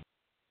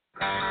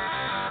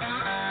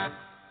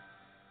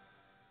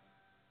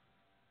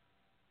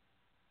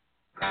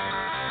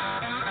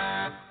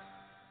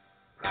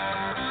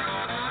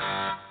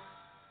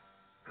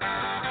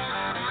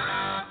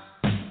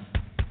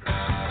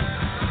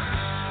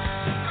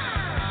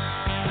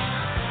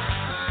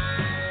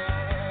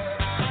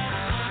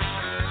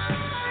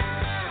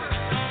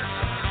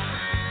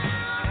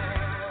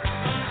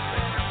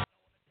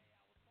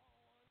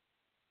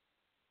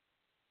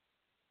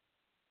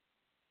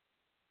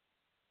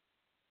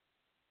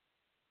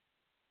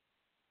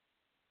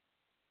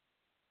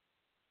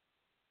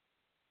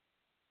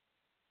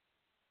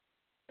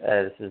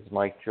 This is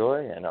Mike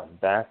Joy, and I'm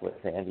back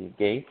with Andy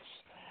Gates.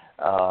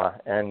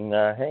 Hey,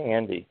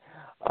 Andy.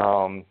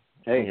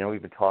 Hey.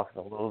 We've been talking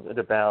a little bit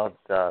about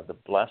the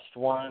blessed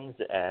ones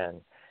and,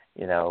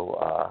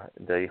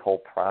 the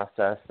whole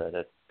process that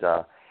it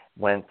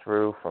went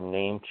through from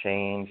name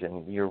change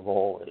and your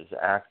role as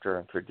actor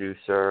and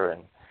producer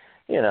and,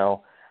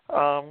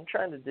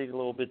 trying to dig a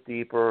little bit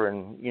deeper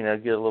and,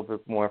 get a little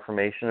bit more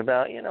information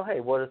about,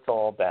 hey, what it's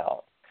all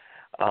about.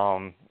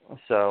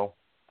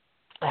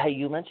 Hey,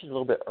 you mentioned a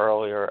little bit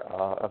earlier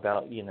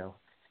about being a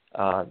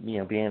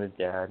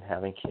dad,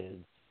 having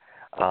kids,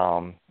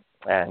 and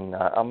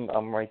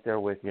I'm right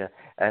there with you.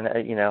 And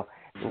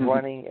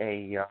running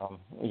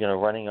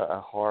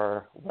a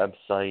horror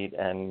website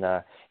and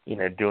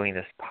doing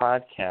this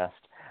podcast,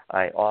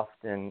 I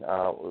often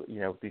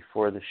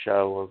before the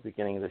show or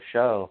beginning of the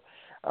show,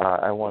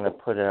 I want to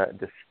put a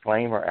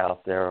disclaimer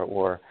out there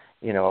or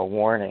a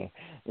warning,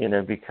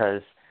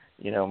 because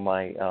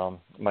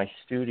my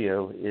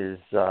studio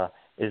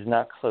is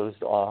not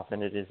closed off,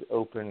 and it is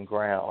open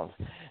ground.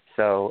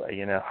 So,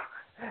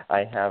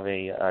 I have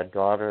a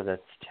daughter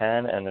that's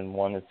 10 and then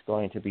one that's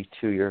going to be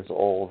 2 years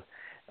old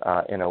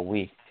in a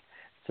week.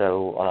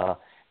 So,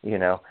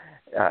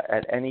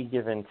 at any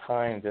given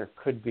time, there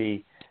could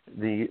be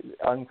the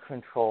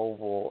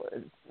uncontrollable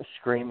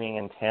screaming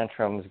and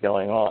tantrums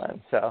going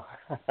on. So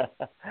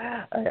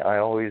I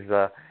always,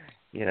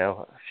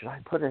 should I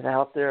put it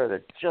out there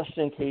that just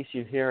in case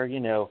you hear,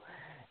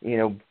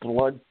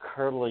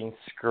 blood-curdling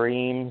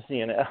screams,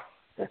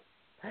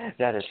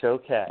 that it's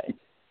okay.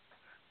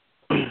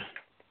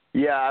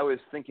 Yeah, I was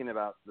thinking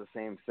about the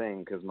same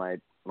thing because my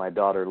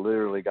daughter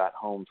literally got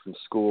home from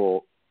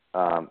school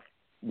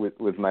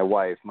with my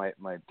wife. My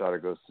daughter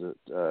goes to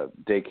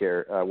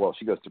daycare.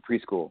 She goes to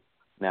preschool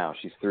now.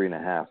 She's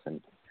 3.5,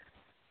 and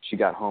she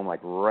got home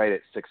like right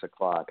at 6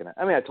 o'clock. And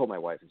I told my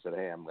wife and said,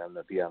 "Hey, I'm going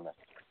to be on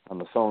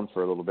the phone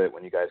for a little bit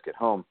when you guys get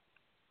home."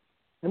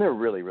 And they're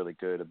really, really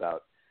good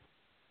about.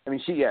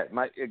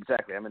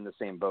 Exactly. I'm in the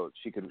same boat.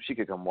 She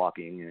could come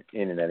walking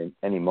in at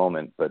any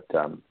moment, but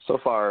so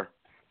far,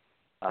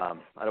 I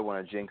don't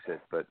want to jinx it,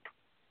 but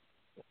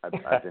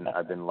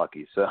I've been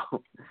lucky. So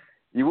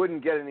you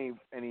wouldn't get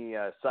any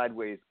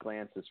sideways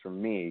glances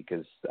from me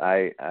because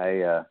I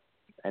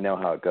know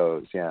how it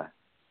goes. Yeah.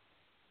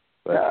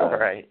 But, all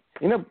right.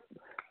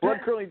 blood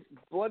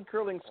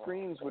curdling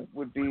screams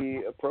would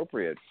be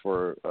appropriate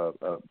for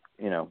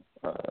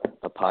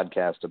a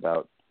podcast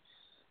about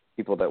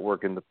people that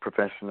work in the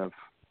profession of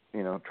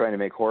trying to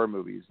make horror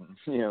movies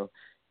and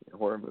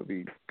horror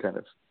movie kind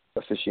of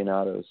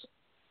aficionados.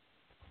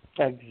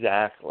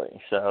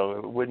 Exactly. So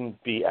it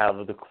wouldn't be out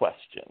of the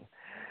question.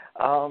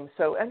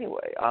 So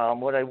anyway,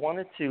 what I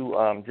wanted to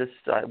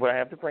what I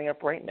have to bring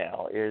up right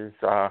now is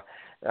a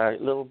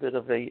little bit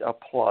of a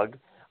plug.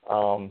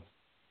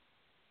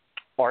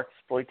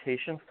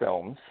 Artsploitation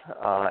Films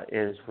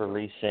is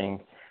releasing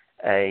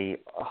a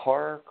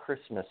horror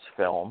Christmas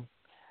film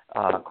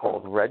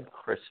called Red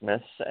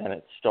Christmas, and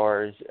it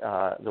stars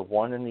the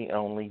one and the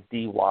only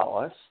Dee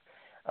Wallace.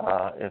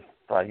 If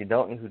you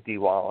don't know who Dee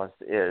Wallace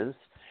is,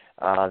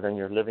 then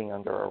you're living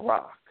under a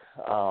rock,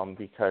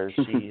 because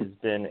she has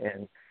been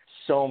in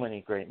so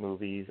many great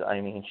movies.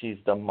 I mean, she's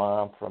the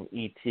mom from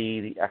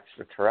E.T., the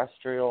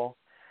Extraterrestrial.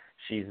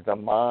 She's the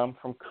mom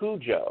from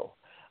Cujo.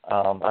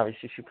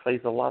 Obviously, she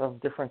plays a lot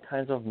of different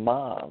kinds of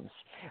moms.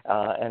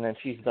 And then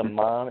she's the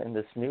mom in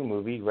this new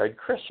movie, Red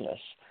Christmas.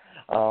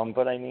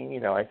 But I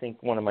mean, I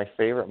think one of my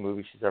favorite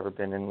movies she's ever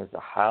been in was The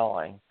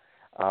Howling,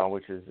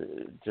 which is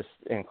just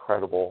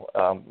incredible.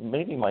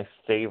 Maybe my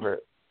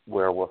favorite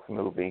werewolf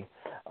movie.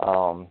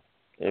 I've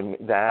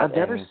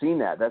never seen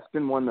that. That's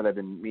been one that I've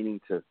been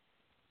meaning to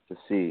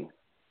see.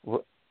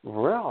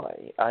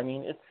 Really? I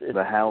mean, it's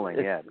The Howling.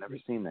 I've never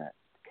seen that.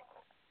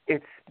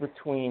 It's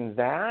between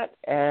that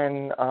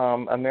and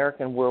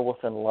American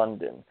Werewolf in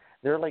London.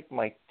 They're like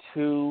my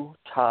two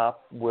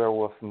top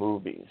werewolf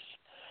movies.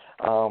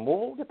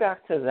 We'll get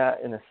back to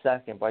that in a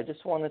second, but I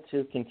just wanted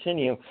to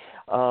continue.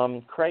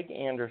 Craig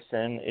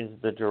Anderson is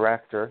the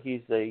director.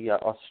 He's the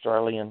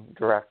Australian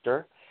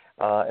director.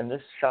 And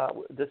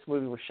this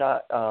movie was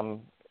shot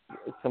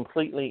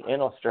completely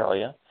in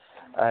Australia.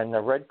 And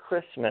The Red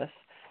Christmas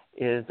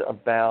is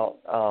about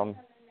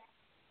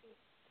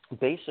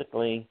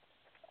basically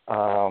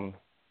a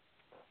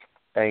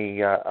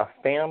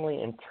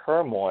family in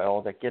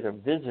turmoil that get a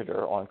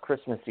visitor on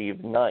Christmas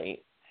Eve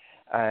night,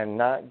 and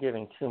not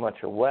giving too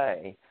much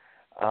away.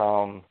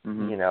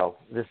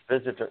 This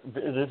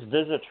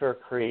visitor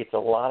creates a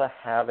lot of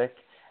havoc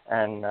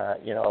and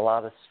a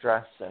lot of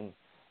stress, and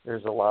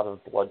there's a lot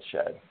of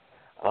bloodshed.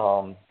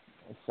 So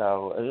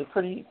it's a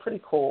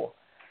pretty cool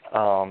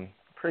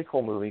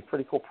movie,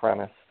 pretty cool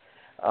premise,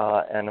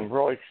 and I'm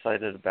really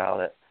excited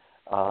about it.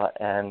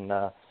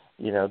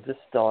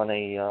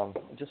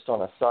 Just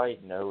on a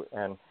side note,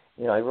 and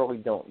I really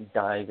don't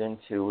dive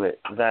into it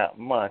that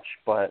much,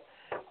 but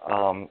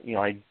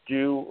I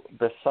do,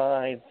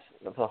 besides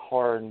the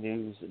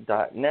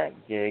horrornews.net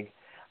gig,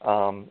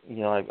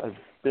 I've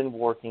been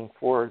working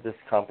for this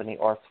company,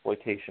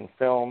 Artsploitation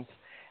Films,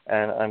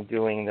 and I'm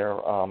doing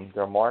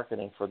their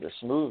marketing for this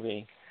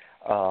movie.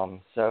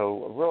 So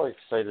I'm really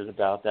excited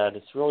about that.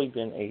 It's really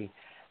been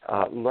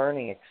a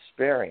learning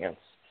experience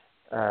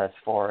as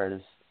far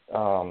as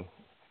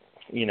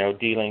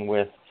dealing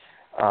with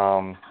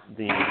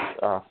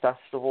the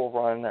festival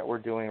run that we're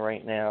doing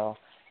right now,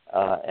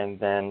 and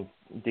then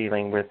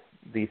dealing with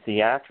the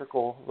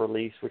theatrical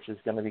release, which is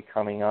going to be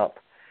coming up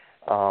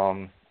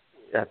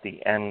at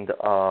the end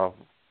of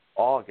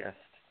August,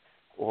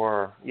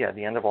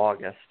 the end of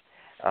August,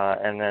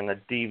 and then a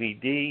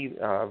DVD,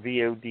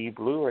 VOD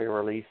Blu-ray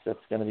release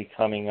that's going to be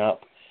coming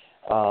up,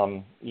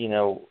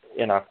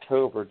 in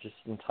October, just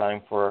in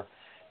time for,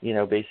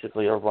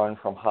 basically a run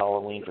from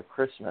Halloween to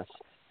Christmas.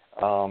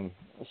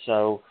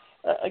 So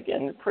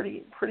again,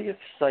 pretty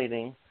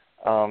exciting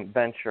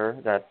venture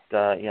that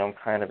I'm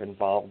kind of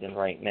involved in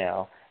right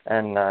now,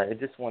 and I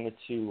just wanted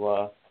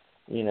to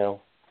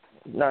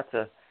not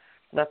to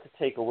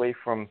take away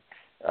from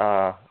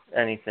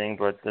anything,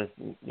 but a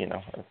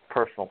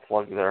personal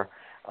plug there.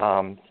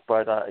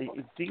 But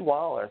Dee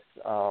Wallace,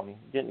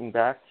 getting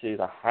back to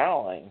The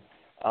Howling,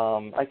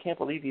 I can't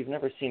believe you've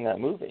never seen that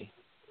movie.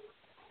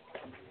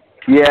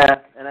 Yeah,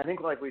 and I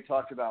think like we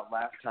talked about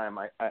last time,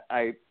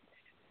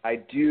 I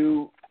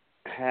do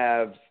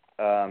have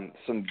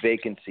some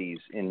vacancies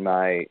in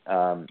my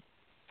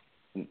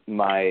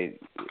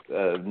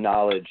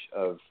knowledge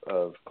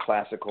of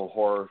classical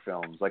horror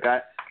films. Like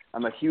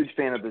I'm a huge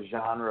fan of the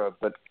genre,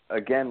 but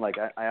again, like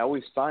I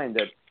always find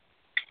that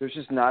there's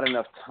just not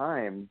enough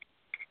time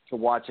to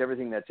watch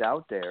everything that's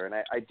out there. And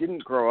I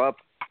didn't grow up.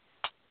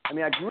 I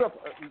mean, I grew up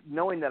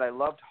knowing that I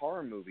loved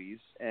horror movies,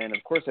 and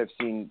of course I've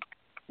seen,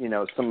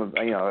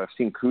 I've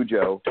seen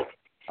Cujo,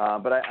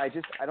 but I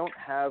don't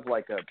have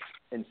like a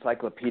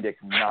encyclopedic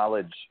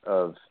knowledge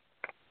of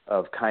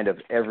kind of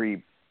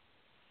every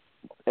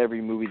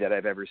movie that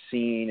I've ever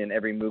seen and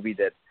every movie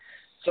that.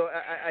 So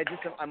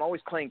I'm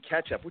always playing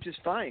catch up, which is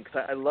fine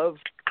because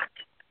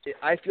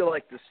I feel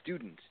like the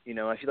student,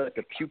 I feel like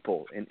the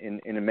pupil in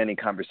many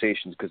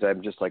conversations because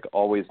I'm just like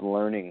always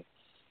learning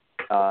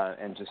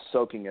and just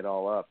soaking it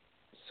all up.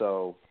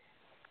 So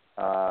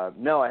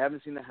no, I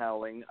haven't seen The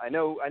Howling. I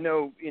know,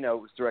 it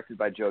was directed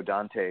by Joe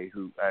Dante,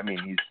 who, I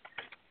mean,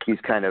 he's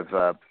kind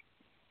of,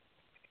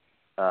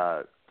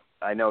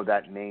 I know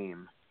that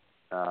name.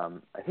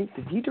 I think,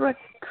 did he direct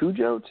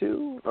Cujo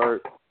too? Or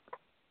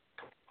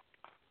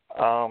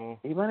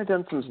he might have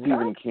done some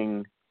Stephen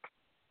King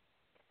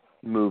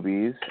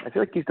movies. I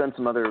feel like he's done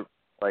some other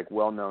like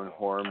well-known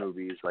horror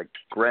movies, like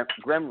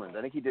Gremlins.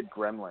 I think he did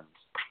Gremlins.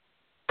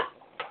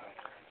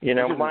 You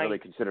know, which isn't really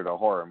considered a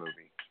horror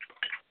movie.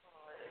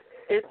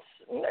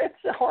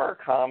 It's a horror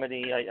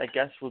comedy, I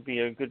guess, would be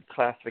a good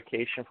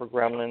classification for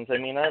Gremlins. I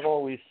mean, I've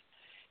always,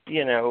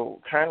 you know,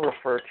 kind of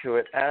referred to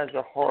it as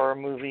a horror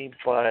movie,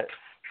 but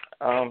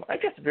I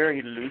guess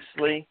very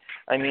loosely.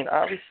 I mean,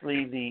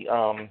 obviously the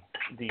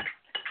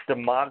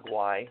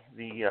Mogwai,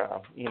 you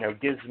know,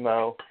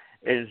 Gizmo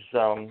is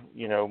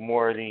you know,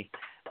 more the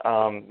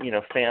you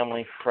know,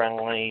 family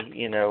friendly,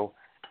 you know,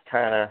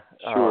 kind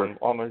of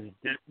almost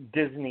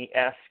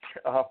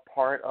Disney-esque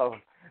part of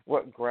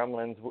what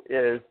Gremlins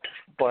is,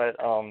 but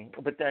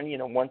then, you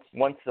know,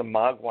 once the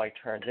Mogwai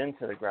turns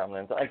into the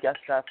Gremlins, I guess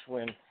that's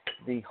when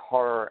the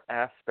horror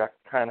aspect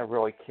kind of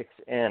really kicks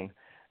in,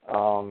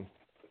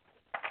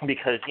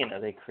 because, you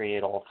know, they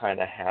create all kind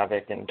of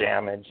havoc and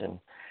damage and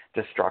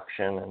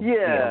destruction, and you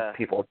know,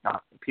 people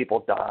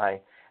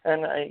die,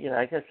 and you know,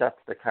 I guess that's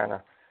the kind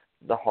of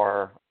the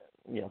horror,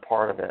 you know,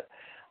 part of it,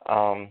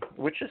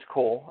 which is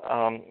cool.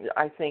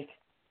 I think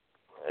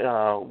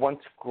once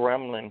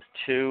Gremlins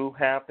 2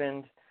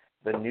 happened,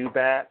 the new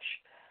batch,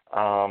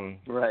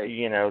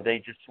 you know, they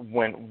just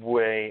went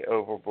way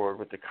overboard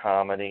with the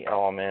comedy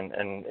element,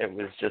 and it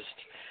was just,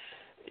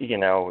 you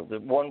know, the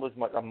one was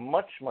a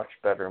much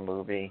better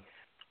movie.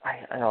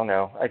 I don't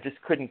know. I just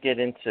couldn't get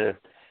into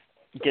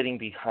getting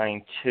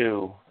behind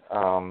 2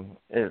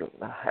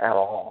 at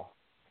all.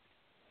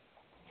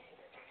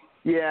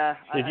 Yeah,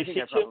 I think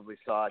I probably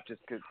saw it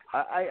just because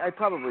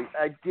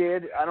I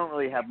did. I don't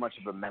really have much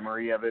of a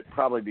memory of it,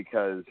 probably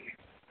because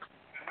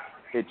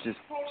it just,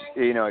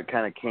 you know, it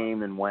kind of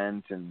came and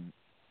went, and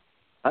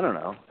I don't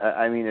know.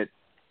 I mean,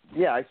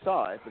 I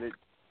saw it, but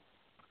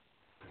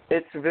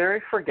it's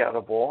very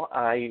forgettable.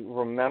 I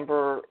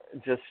remember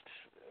just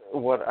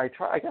what I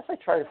guess I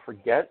try to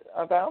forget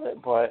about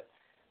it, but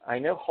I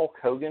know Hulk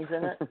Hogan's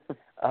in it.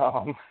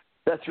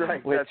 That's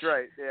right. That's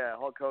right. Yeah,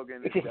 Hulk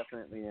Hogan is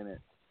definitely in it.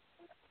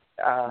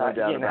 No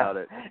doubt about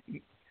it.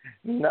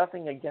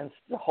 Nothing against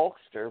the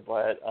Hulkster,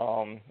 but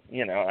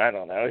you know, I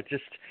don't know. It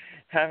just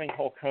having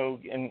Hulk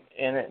Hogan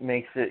in it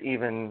makes it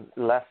even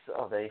less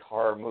of a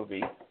horror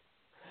movie,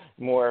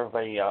 more of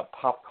a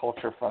pop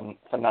culture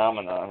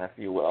phenomenon, if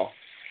you will.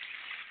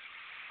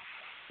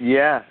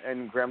 Yeah,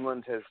 and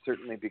Gremlins has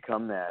certainly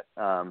become that.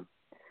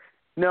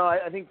 No,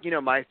 I think, you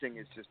know, my thing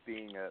is just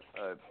being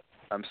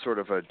I'm sort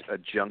of a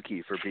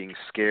junkie for being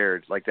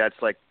scared. That's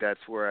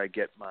where I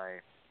get my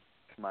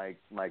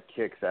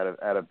kicks out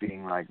of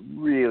being like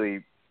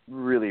really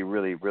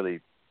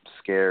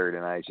scared,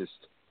 and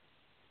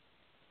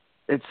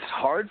it's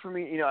hard for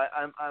me, you know.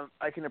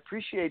 I can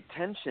appreciate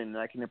tension,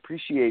 I can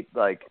appreciate,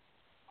 like,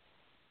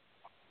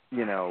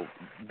 you know,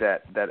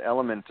 that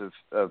element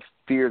of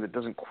fear that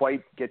doesn't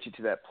quite get you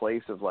to that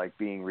place of like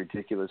being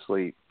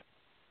ridiculously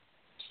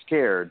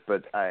scared,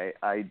 but I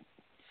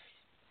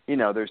you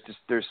know,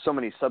 there's so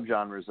many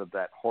subgenres of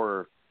that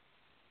horror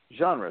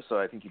genre, so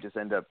I think you just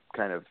end up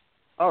kind of,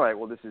 all right,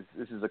 well, this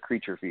is a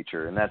creature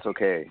feature, and that's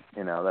okay.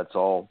 You know, that's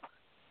all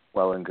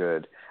well and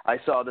good. I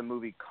saw the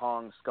movie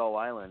Kong Skull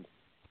Island,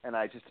 and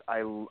I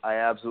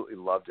absolutely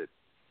loved it.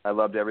 I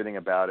loved everything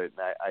about it.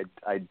 And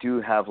I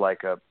do have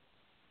like a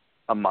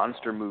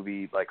monster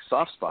movie like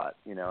soft spot,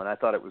 you know, and I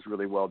thought it was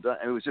really well done.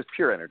 And it was just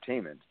pure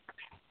entertainment.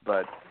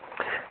 But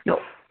no,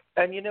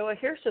 and you know,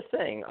 here's the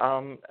thing.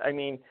 I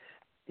mean,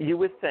 you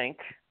would think,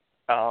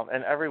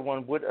 and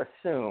everyone would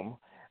assume,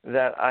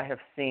 that I have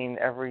seen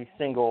every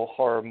single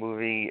horror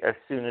movie as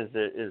soon as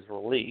it is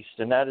released,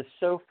 and that is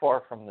so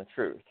far from the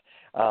truth.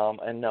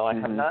 And no, I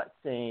have not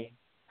seen.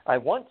 I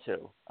want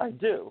to. I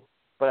do,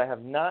 but I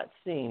have not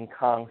seen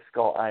Kong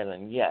Skull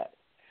Island yet.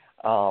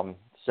 But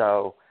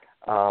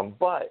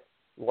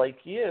like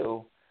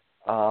you,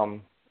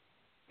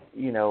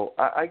 you know,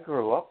 I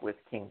grew up with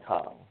King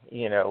Kong,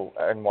 you know,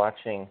 and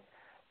watching,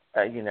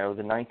 you know,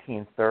 the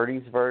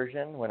 1930s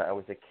version when I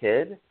was a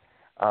kid,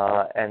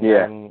 and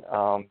then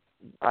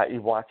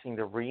watching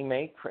the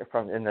remake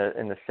from in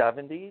the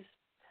 70s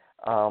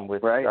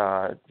with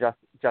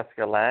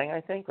Jessica Lange, I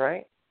think,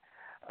 right?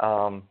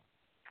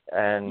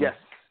 And yes,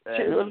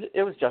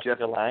 it was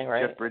Jessica Lange,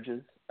 right? Jeff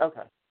Bridges.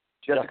 Okay.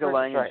 Jessica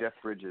Lange and Jeff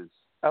Bridges.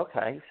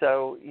 Okay,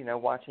 so, you know,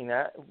 watching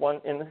that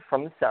one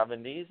from the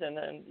 70s, and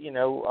then, you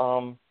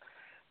know,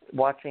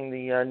 watching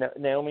the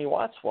Naomi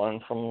Watts one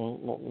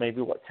from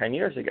maybe 10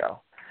 years ago.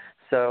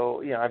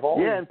 So, you know, I've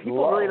always and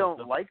people really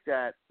don't like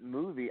that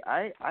movie.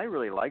 I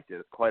really liked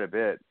it quite a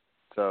bit.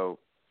 So,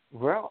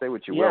 say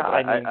what you will,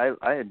 but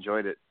I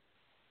enjoyed it.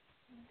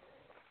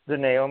 The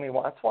Naomi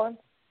Watts one?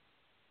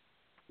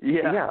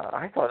 Yeah,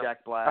 I thought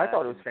Jack Black. I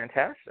thought it was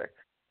fantastic.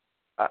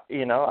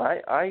 You know,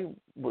 I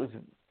was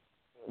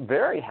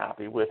very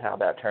happy with how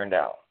that turned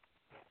out.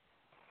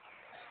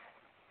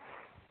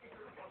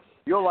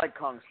 You'll like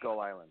Kong Skull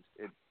Island.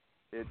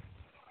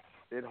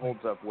 It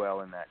holds up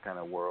well in that kind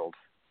of world.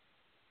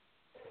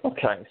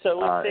 Okay,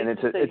 so and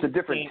it's a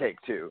different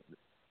take too.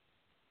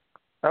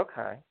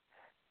 Okay.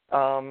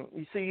 So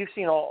you've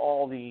seen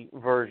all the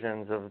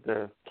versions of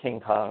the King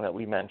Kong that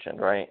we mentioned,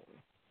 right?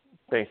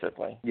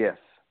 Basically. Yes.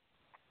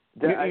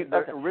 The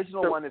okay.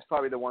 original one is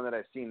probably the one that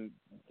I've seen,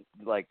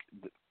 like,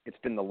 it's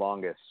been the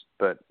longest.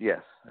 But,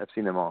 yes, I've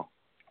seen them all.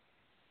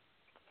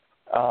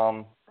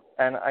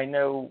 And I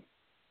know,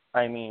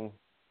 I mean,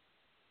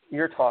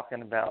 you're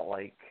talking about,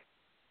 like,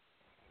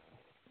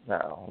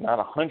 no, not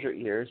 100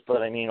 years,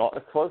 but, I mean,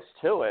 close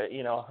to it,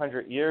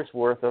 100 years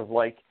worth of,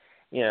 like,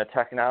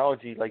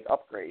 technology, like,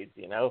 upgrades,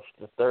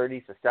 the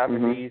 30s, the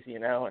 70s,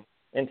 and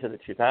into the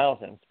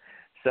 2000s.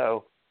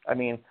 So, I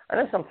mean, I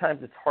know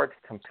sometimes it's hard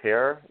to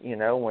compare,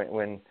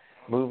 when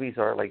movies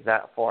are like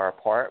that far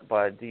apart,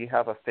 but do you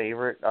have a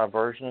favorite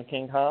version of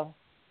King Kong?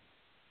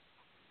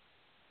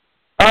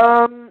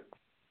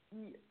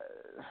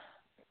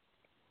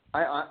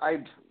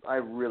 I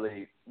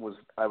really was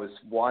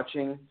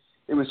watching,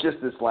 it was just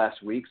this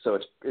last week, so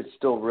it's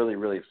still really,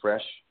 really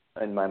fresh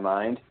in my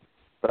mind,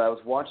 but I was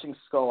watching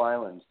Skull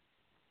Island,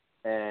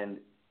 and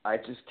I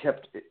just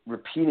kept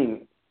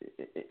repeating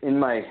in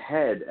my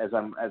head as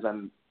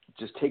I'm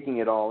just taking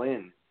it all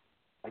in.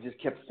 I just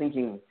kept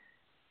thinking,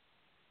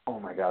 oh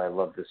my God, I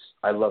love this.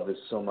 I love this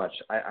so much.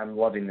 I'm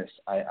loving this.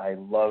 I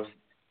love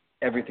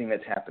everything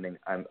that's happening.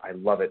 I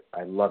love it.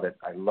 I love it.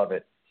 I love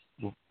it.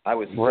 I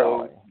was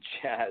so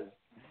jazzed.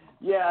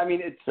 Yeah, I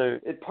mean,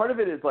 part of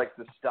it is like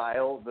the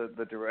style,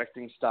 the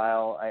directing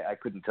style. I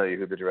couldn't tell you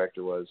who the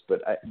director was,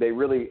 but I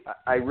really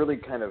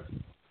kind of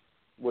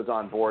was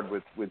on board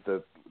with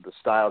the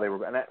style they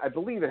were, and I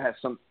believe it has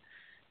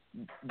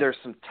there's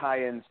some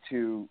tie-ins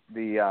to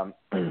the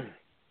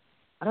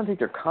I don't think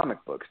they're comic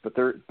books, but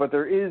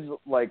there is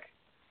like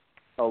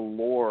a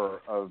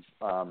lore of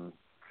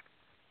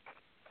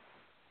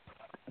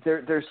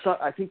there's some,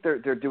 I think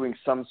they're doing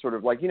some sort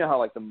of, like, how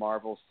like the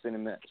Marvel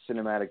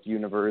cinematic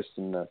universe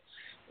and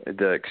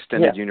the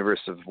extended universe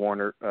of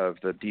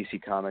the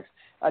DC Comics.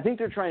 I think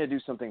they're trying to do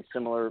something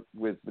similar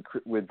with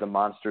the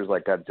monsters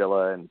like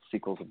Godzilla and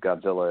sequels of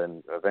Godzilla,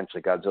 and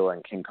eventually Godzilla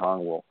and King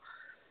Kong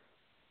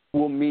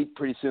will meet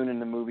pretty soon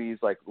in the movies,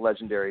 like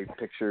Legendary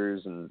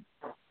Pictures, and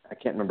I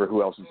can't remember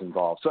who else is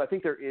involved. So I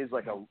think there is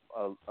like a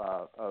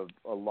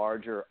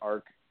larger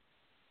arc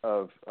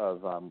of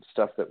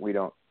stuff that we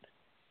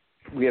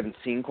haven't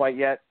seen quite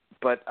yet.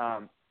 But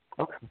I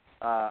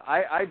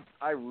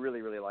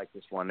really, really like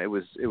this one. It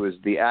was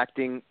the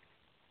acting,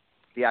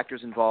 the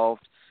actors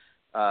involved,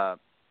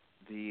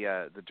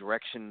 the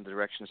direction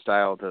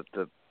style,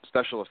 the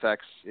special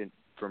effects.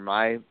 For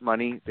my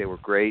money, they were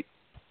great.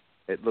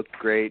 It looked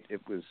great.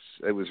 It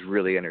was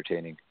really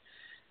entertaining.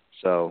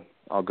 So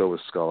I'll go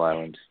with Skull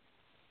Island.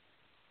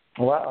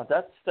 Wow,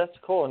 that's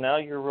cool. Now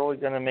you're really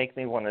going to make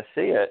me want to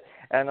see it,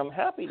 and I'm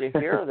happy to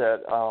hear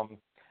that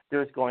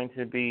there's going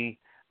to be,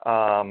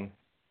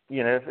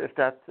 if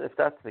that's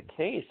the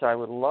case, I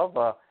would love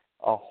a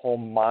whole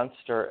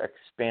monster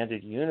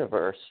expanded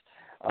universe,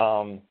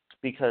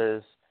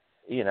 because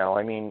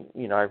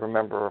I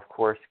remember, of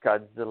course,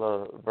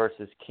 Godzilla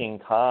versus King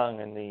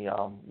Kong and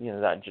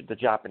the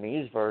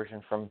Japanese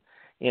version from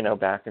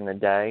back in the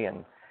day,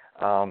 and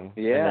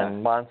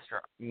then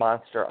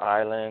Monster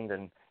Island,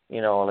 and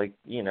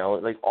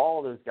like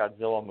all those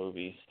Godzilla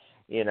movies,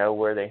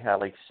 where they had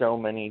like so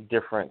many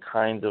different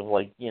kinds of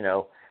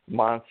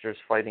monsters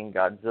fighting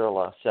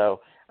Godzilla.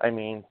 So I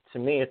mean, to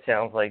me, it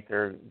sounds like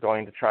they're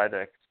going to try to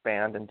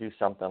expand and do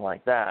something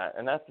like that,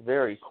 and that's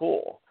very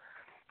cool.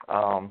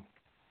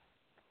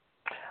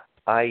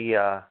 I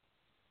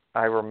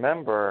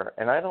remember,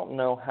 and I don't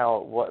know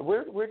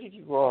where did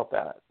you grow up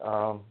at?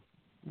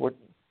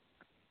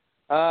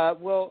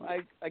 Well,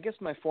 I guess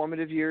my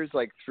formative years,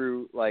 like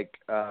through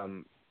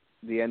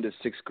the end of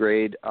 6th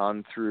grade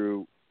on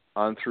through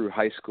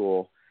high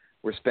school,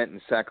 were spent in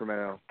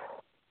Sacramento,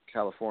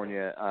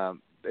 California.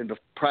 And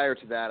prior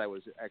to that, I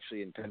was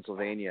actually in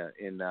Pennsylvania,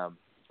 in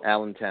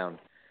Allentown,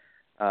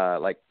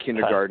 like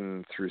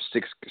kindergarten through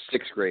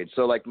sixth grade.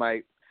 So like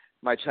my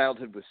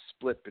childhood was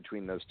split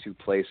between those two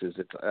places.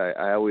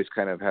 I always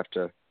kind of have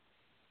to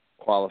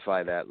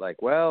qualify that.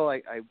 Like, well,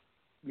 I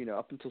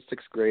up until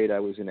 6th grade, I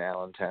was in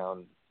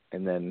Allentown,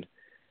 and then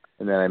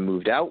I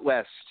moved out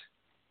west.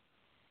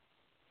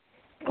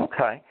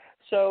 Okay.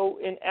 So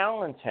in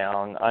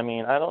Allentown, I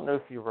mean, I don't know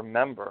if you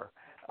remember,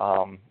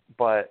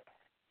 but,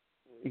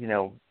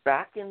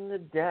 back in the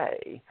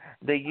day,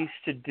 they used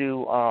to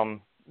do,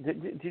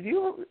 did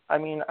you, I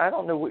mean, I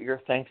don't know what your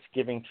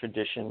Thanksgiving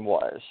tradition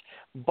was,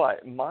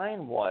 but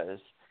mine was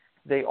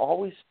they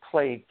always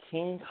played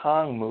King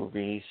Kong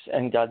movies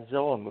and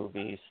Godzilla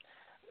movies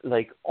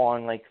like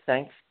on like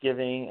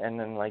Thanksgiving and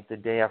then like the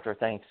day after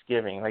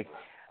Thanksgiving. Like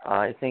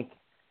I think,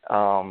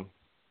 and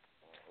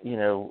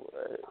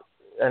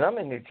I'm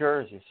in New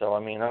Jersey, so I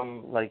mean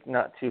I'm like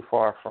not too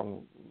far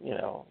from,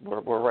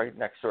 we're right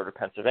next door to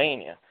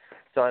Pennsylvania.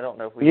 So I don't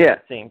know if we have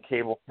the same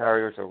cable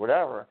carriers or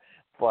whatever,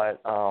 but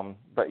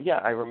yeah,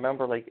 I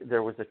remember like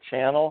there was a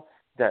channel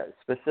that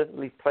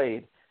specifically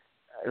played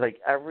like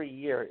every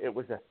year it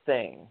was a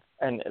thing,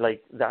 and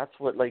like that's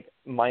what like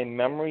my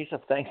memories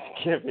of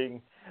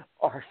Thanksgiving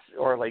are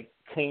like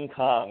King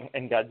Kong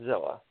and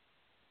Godzilla.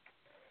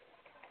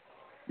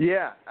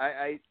 Yeah,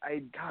 I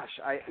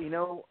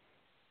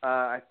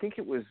think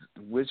it was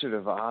Wizard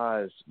of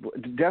Oz.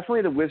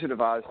 Definitely, the Wizard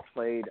of Oz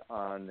played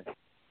on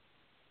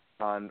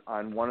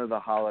one of the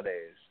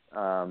holidays.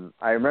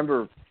 I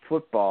remember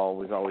football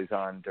was always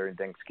on during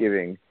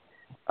Thanksgiving.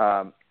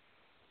 I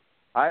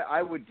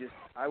would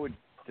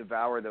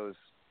devour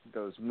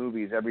those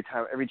movies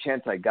every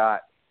chance I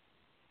got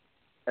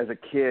as a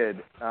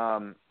kid.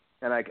 And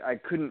I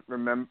couldn't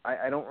remember.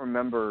 I don't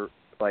remember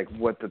like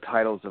what the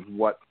titles of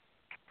what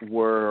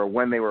were or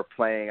when they were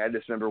playing. I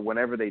just remember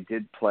whenever they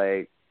did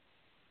play,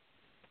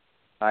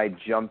 I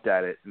jumped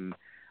at it. And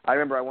I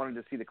remember I wanted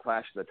to see the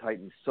Clash of the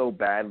Titans so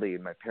badly,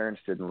 and my parents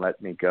didn't let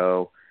me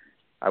go.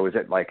 I was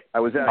at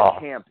a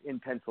camp in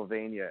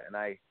Pennsylvania, and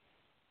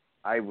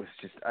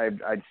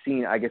I'd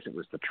seen, I guess it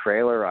was the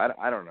trailer.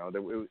 I don't know.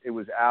 It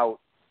was out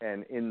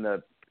and in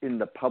the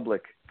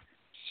public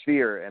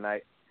sphere, and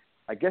I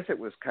guess it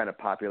was kind of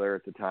popular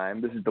at the time.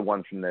 This is the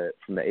one from the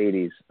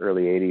 80s,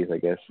 early 80s, I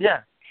guess.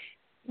 Yeah.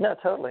 No,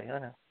 totally. I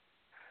know.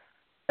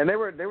 And there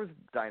was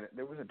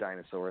a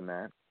dinosaur in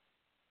that.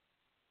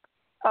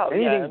 Oh,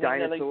 anything yeah.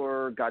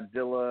 dinosaur,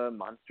 Godzilla,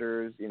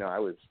 monsters. I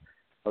was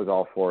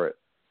all for it.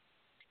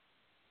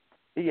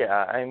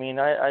 Yeah, I mean,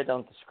 I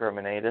don't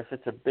discriminate. If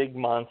it's a big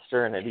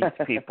monster and it eats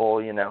people,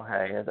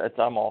 hey,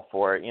 I'm all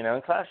for it.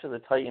 In Clash of the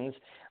Titans,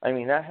 I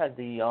mean, that had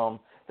the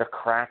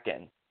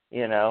Kraken,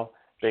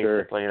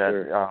 basically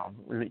that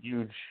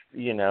huge,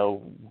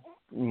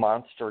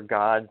 monster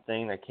god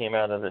thing that came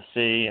out of the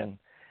sea, and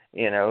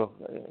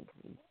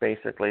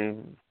basically,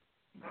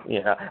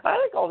 I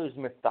like all those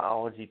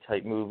mythology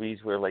type movies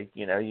where like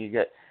you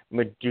get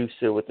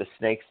Medusa with the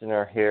snakes in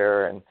her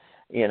hair, and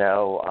these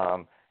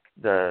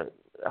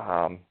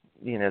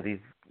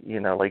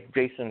like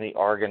Jason the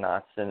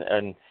Argonauts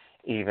and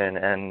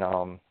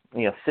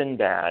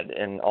Sinbad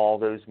and all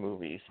those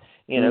movies,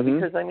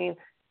 because I mean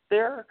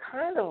they're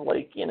kind of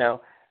like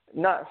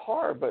not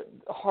horror, but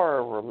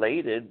horror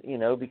related,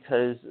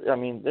 because, I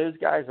mean, those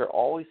guys are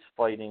always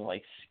fighting,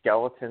 like,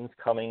 skeletons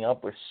coming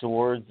up with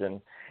swords, and,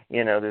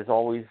 there's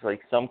always,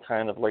 like, some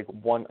kind of, like,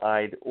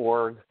 one-eyed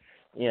orc,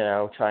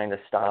 trying to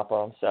stop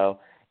them. So,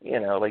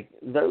 like,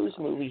 those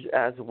movies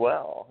as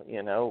well,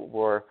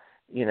 were,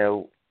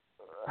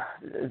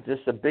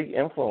 just a big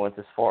influence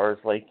as far as,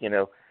 like,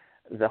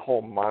 the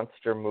whole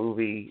monster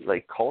movie,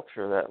 like,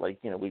 culture that, like,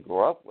 we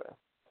grew up with.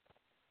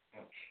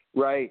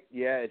 Right.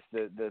 Yeah. It's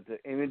the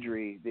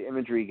imagery. The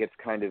imagery gets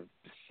kind of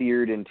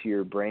seared into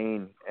your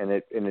brain, and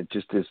it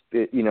just is.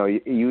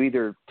 You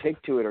either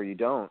take to it or you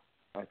don't,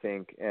 I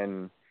think.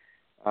 And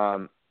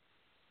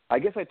I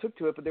guess I took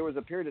to it, but there was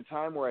a period of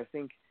time where I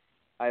think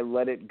I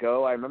let it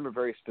go. I remember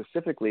very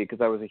specifically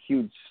because I was a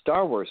huge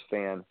Star Wars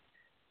fan,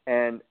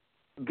 and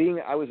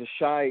I was a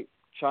shy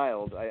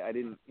child. I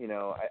didn't.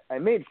 I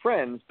made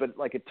friends, but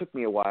like it took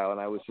me a while,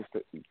 and I was just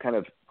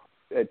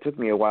it took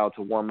me a while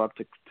to warm up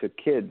to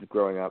kids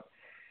growing up.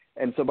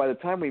 And so by the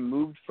time we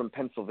moved from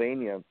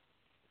Pennsylvania,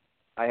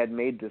 I had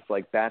made this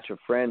like batch of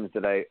friends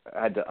that I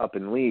had to up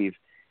and leave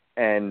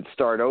and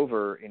start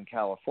over in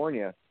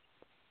California.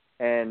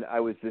 And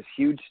I was this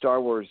huge Star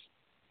Wars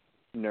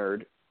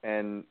nerd,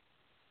 and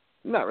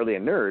not really a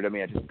nerd. I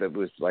mean, it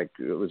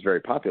was very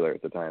popular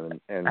at the time,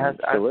 and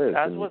still is.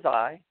 As was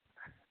I.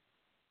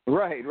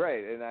 Right.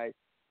 And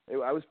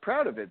I was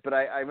proud of it, but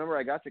I remember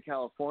I got to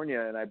California,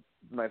 and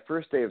my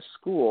first day of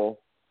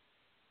school,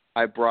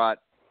 I brought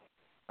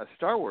a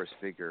Star Wars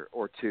figure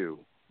or two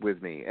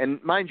with me.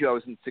 And mind you, I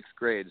was in 6th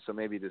grade, so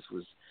maybe this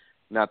was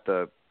not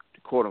the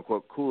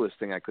quote-unquote coolest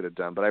thing I could have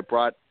done, but I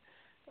brought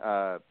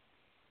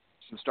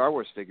some Star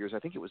Wars figures. I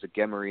think it was a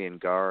Gemarian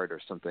guard or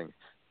something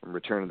from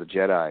Return of the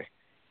Jedi.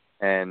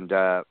 And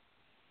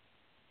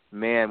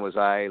man, was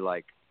I,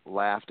 like,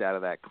 laughed out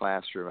of that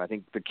classroom. I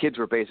think the kids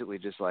were basically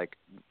just like,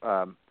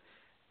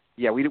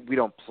 we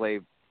don't play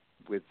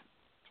with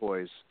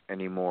toys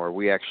anymore.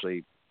 We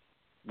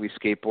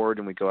skateboard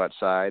and we go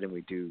outside and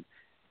we do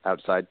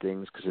outside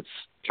things because it's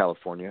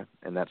California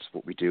and that's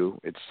what we do.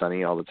 It's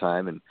sunny all the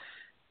time, and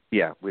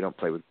we don't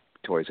play with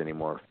toys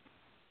anymore.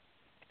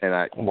 And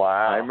I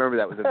remember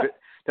that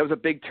was a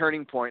big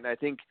turning point. And I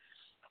think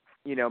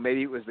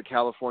maybe it was the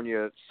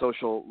California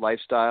social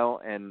lifestyle,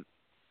 and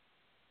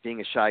being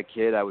a shy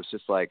kid, I was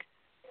just like,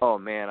 oh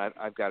man,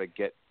 I've got to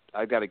get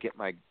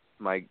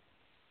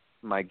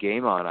my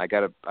game on. I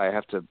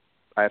have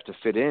to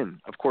fit in.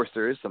 Of course,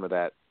 there is some of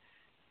that,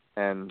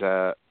 and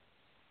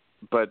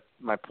but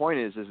my point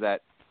is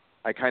that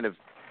I kind of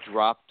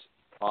dropped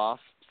off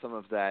some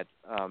of that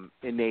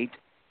innate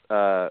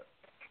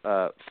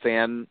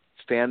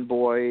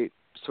fanboy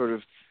sort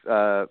of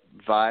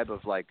vibe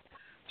of like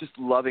just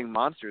loving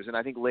monsters. And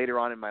I think later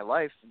on in my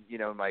life,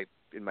 in my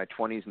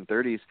 20s and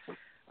 30s,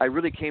 I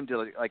really came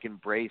to like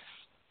embrace,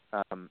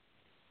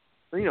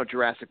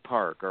 Jurassic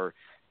Park or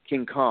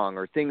King Kong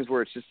or things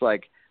where it's just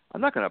like, I'm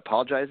not going to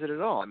apologize at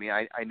all. I mean,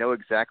 I know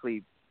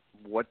exactly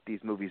what these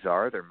movies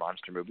are. They're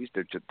monster movies.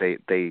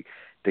 They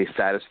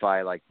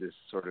satisfy like this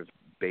sort of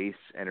base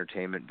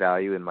entertainment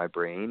value in my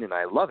brain, and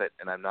I love it,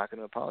 and I'm not going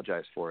to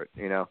apologize for it.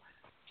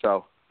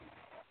 So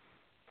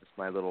it's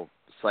my little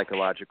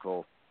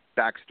psychological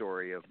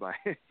backstory of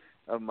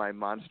my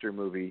monster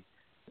movie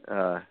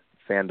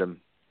fandom.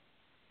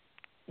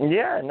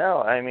 Yeah,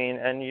 no, I mean,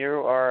 and you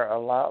are a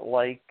lot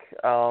like,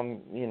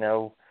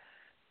 where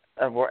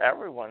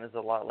everyone is a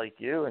lot like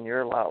you, and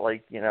you're a lot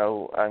like,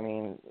 I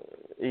mean,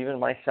 even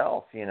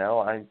myself,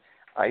 I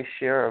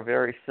share a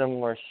very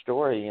similar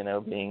story,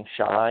 being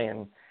shy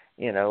and,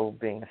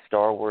 being a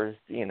Star Wars,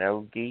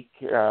 geek,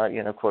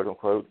 quote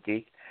unquote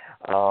geek,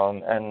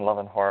 and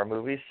loving horror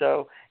movies.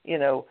 So,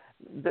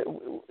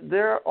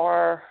 there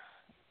are,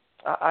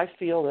 I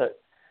feel that,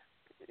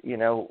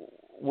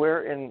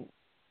 we're in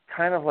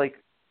kind of like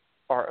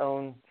our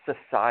own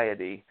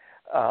society,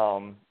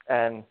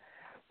 and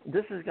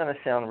this is going to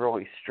sound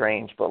really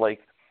strange, but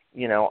like,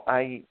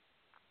 I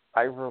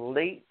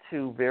relate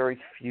to very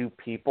few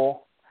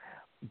people,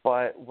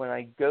 but when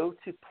I go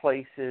to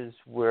places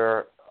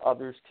where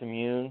others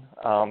commune,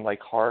 like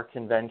horror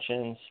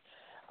conventions,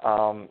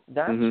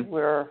 that's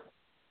where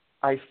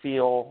I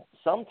feel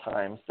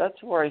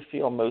that's where I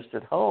feel most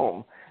at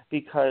home,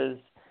 because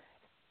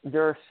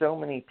there are so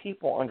many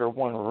people under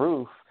one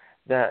roof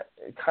that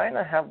kind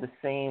of have the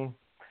same,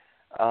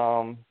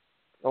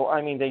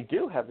 they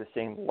do have the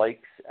same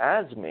likes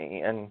as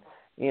me, and,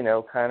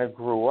 kind of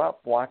grew up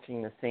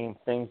watching the same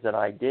things that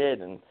I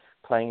did and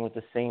playing with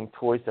the same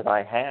toys that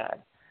I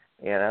had,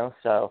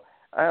 so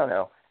I don't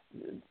know.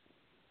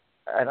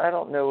 And I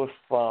don't know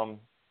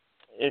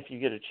if you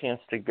get a chance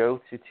to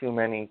go to too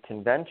many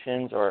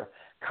conventions or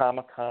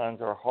Comic-Cons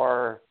or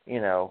horror,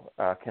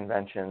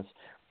 conventions,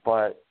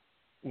 but,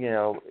 I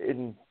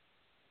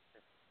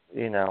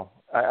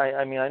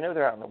mean, I know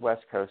they're out on the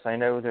West Coast. I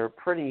know they're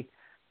pretty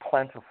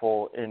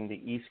plentiful in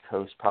the East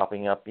Coast,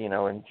 popping up,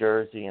 in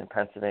Jersey and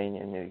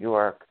Pennsylvania and New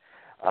York.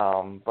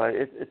 But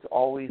it's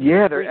always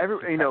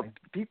they're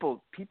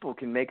people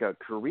can make a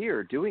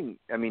career doing.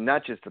 I mean,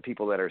 not just the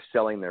people that are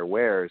selling their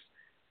wares,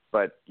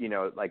 but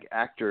like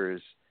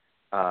actors,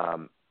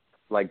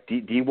 like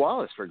Dee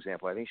Wallace, for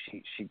example. I think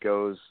she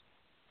goes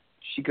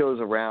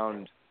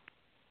around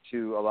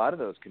to a lot of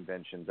those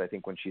conventions, I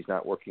think, when she's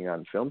not working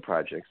on film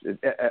projects,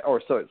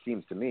 or so it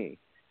seems to me.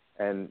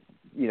 And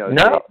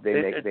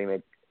they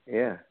make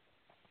yeah,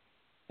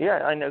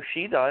 I know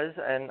she does.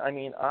 And I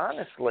mean,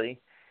 honestly,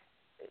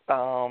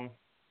 a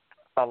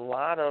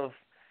lot of,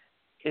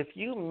 if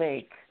you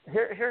make,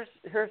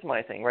 here's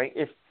my thing, right?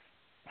 If,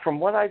 from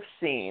what I've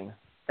seen,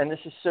 and this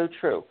is so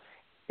true,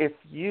 if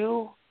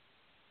you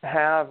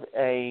have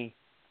a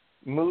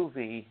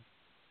movie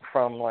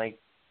from, like,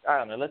 I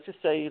don't know, let's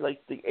just say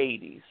like the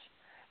 80s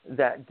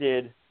that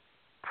did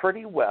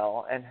pretty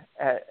well and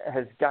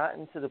has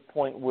gotten to the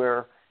point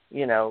where,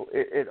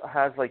 it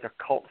has like a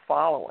cult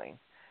following,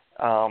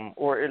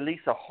 or at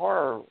least a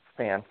horror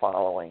fan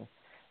following,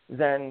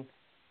 then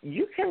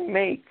you can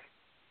milk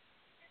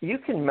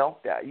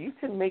that. You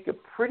can make a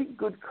pretty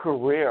good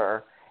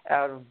career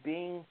out of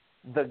being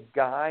the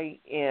guy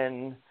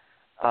in,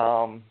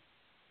 a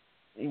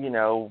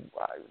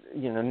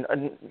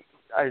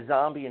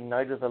zombie in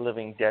Night of the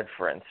Living Dead,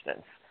 for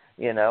instance.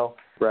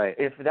 Right.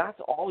 If that's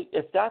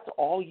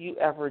all you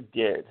ever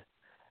did,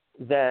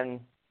 then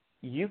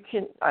you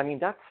can. I mean,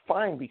 that's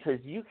fine, because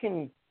you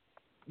can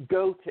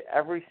go to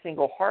every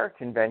single horror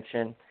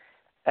convention,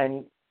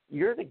 and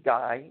you're the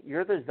guy,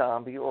 you're the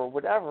zombie, or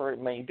whatever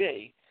it may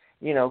be,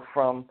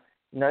 from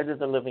Night of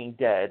the Living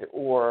Dead,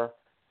 or,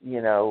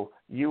 you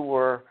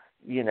were,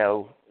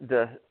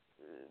 the,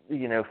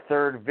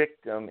 third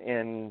victim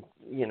in,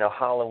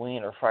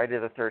 Halloween or Friday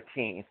the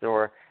 13th,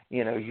 or,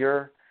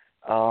 you're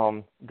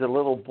the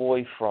little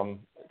boy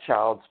from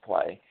Child's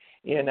Play,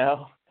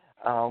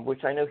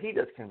 which I know he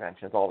does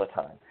conventions all the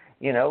time,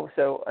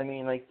 so, I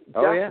mean, like,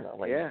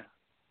 definitely. Yeah.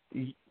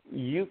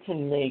 You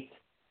can make,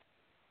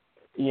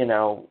 and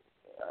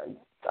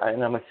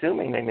I'm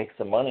assuming they make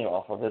some money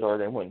off of it, or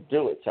they wouldn't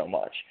do it so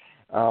much.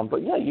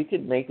 But yeah, you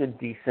could make a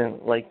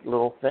decent, like,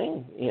 little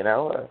thing,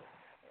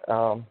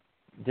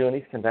 doing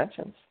these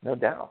conventions, no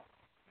doubt.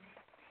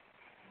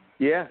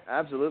 Yeah,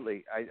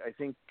 absolutely. I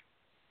think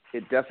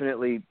it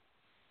definitely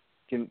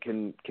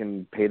can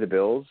pay the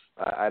bills.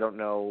 I don't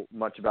know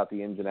much about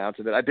the ins and outs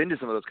of it. I've been to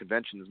some of those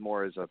conventions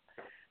more as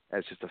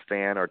just a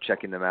fan or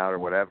checking them out or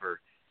whatever.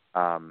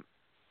 I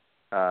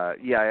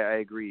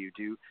agree. You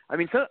do. I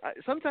mean,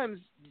 sometimes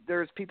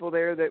there's people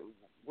there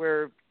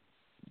where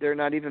they're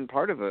not even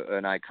part of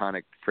an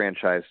iconic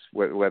franchise,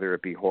 whether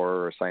it be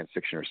horror or science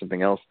fiction or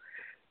something else.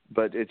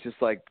 But it's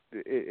just like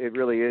it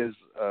really is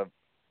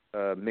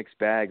a mixed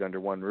bag under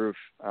one roof.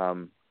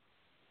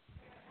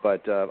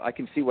 But I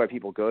can see why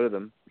people go to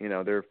them.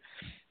 They're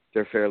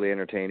fairly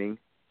entertaining.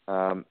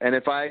 And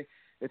if I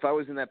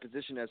was in that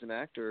position as an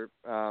actor,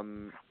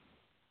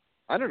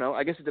 I don't know.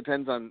 I guess it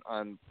depends on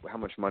how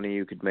much money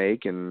you could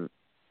make and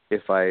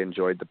if I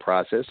enjoyed the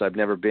process. I've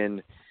never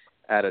been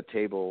at a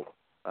table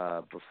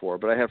before,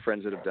 but I have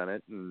friends that have done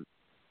it, and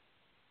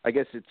I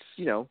guess it's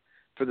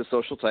for the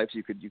social types,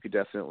 you could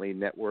definitely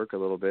network a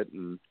little bit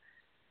and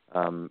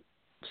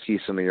see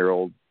some of your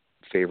old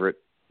favorite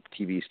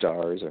TV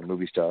stars or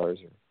movie stars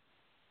or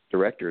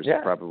directors.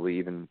 Yeah. Probably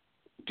even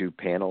do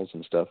panels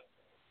and stuff.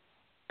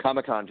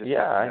 Comic-Con just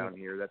down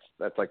here.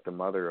 That's like the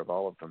mother of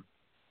all of them.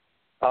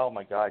 Oh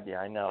my God, yeah,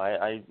 I know.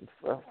 I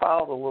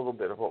followed a little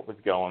bit of what was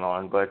going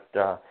on, but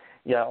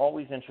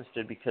always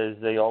interested because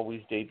they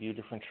always debut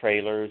different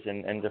trailers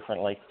and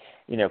different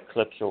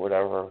clips or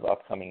whatever of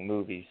upcoming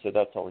movies. So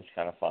that's always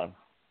kind of fun.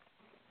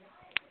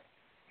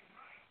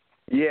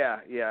 Yeah,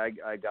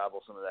 I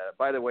gobble some of that.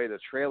 By the way, the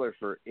trailer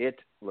for It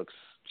looks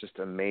just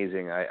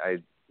amazing.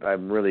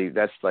 I'm really,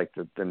 that's like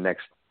the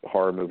next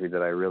horror movie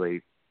that I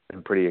really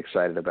am pretty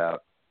excited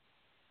about.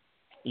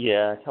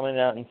 Yeah, coming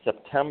out in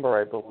September,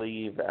 I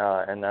believe,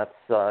 and that's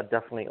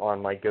definitely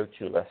on my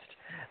go-to list.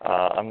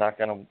 I'm not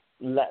going to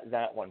let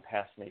that one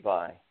pass me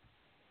by.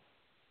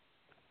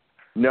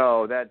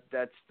 No,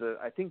 that's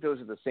I think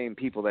those are the same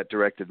people that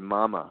directed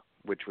Mama,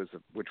 which was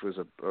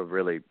a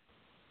really,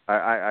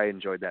 I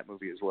enjoyed that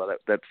movie as well.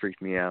 That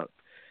freaked me out.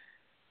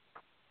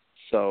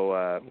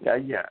 So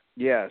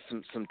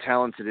some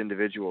talented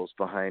individuals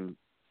behind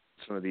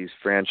some of these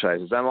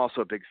franchises. I'm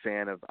also a big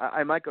fan of.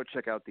 I might go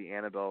check out the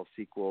Annabelle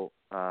sequel.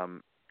 I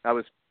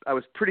was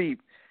pretty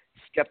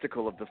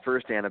skeptical of the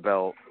first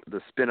Annabelle,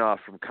 the spin-off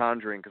from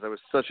Conjuring, because I was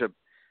such a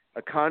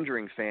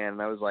Conjuring fan,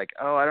 and I was like,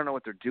 oh, I don't know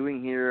what they're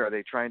doing here. Are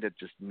they trying to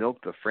just milk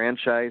the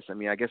franchise? I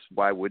mean, I guess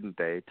why wouldn't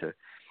they, to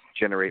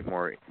generate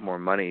more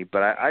money? But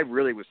I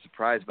really was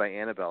surprised by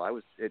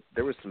Annabelle.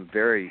 There was some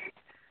very,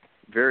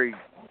 very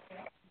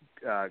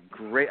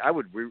great. I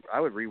would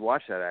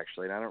rewatch that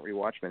actually, and I don't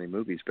rewatch many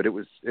movies, but it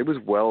was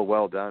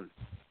well done.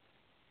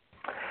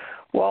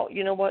 Well,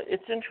 you know what?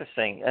 It's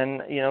interesting,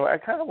 and I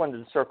kind of wanted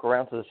to circle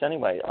around to this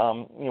anyway.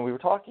 We were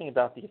talking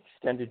about the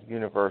extended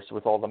universe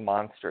with all the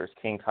monsters,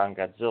 King Kong,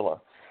 Godzilla,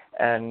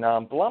 and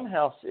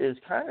Blumhouse is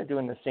kind of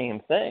doing the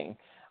same thing,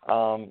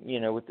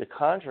 with the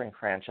Conjuring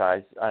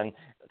franchise. And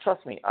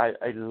trust me, I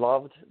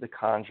loved The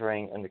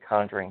Conjuring and The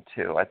Conjuring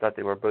 2. I thought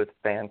they were both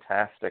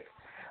fantastic,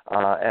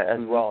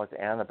 as well as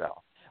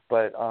Annabelle.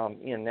 But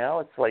now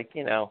it's like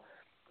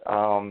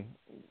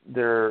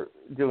they're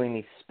doing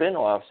these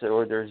spin-offs,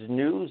 or there's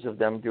news of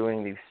them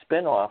doing these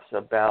spin-offs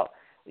about,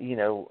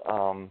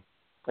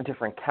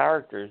 different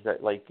characters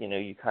that,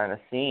 you kind of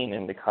seen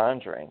in The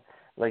Conjuring.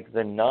 Like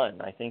the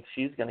Nun, I think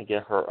she's going to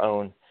get her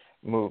own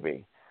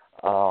movie.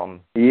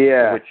 Which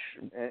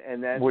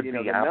and that, would the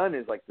be Nun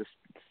is like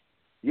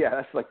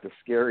that's like the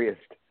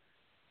scariest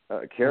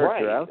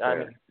character out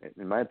there,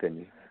 in my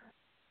opinion.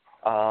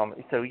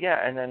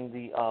 And then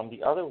the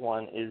other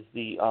one is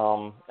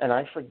and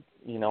I forget,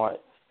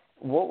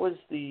 what was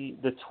the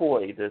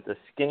toy, the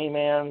skinny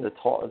man,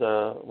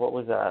 what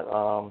was that?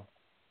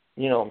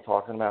 You know what I'm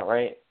talking about,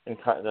 right? In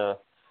The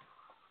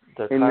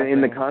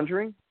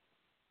Conjuring?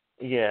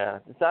 Yeah,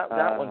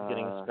 that one's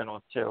getting a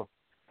spin-off too.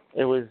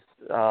 It was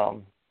I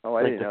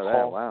didn't know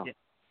that. Wow.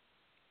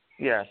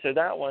 Yeah, so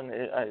that one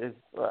is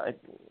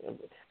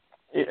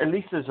at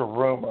least there's a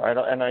rumor.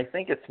 I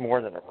think it's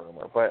more than a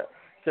rumor, but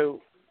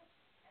so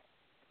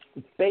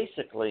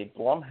basically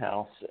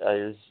Blumhouse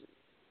is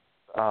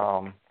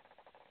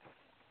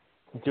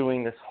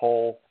doing this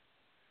whole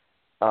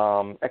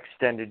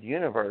extended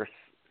universe,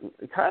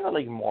 kind of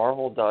like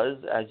Marvel does,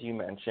 as you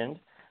mentioned.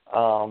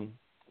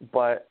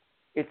 But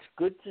it's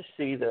good to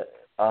see that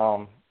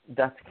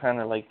that's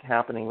kind of like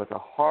happening with a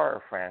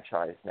horror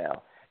franchise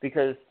now.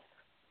 Because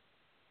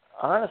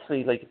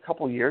honestly, like a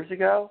couple years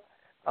ago,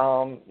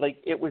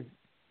 it was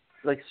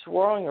like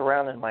swirling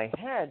around in my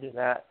head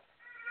that,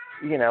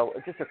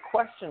 just a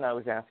question I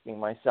was asking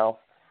myself,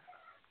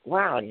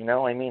 wow,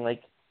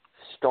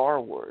 Star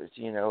Wars,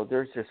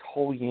 there's this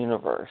whole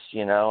universe,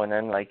 and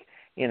then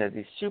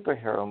these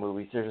superhero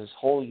movies, there's this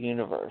whole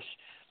universe.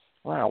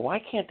 Wow, why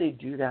can't they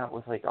do that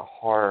with like a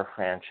horror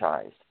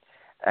franchise?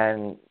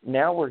 And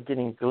now we're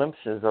getting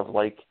glimpses of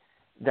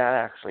that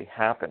actually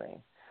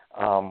happening,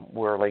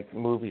 where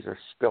movies are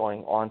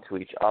spilling onto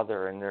each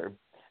other, and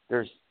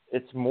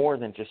it's more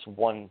than just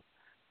one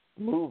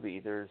movie.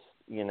 There's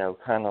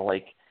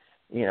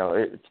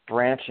it's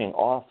branching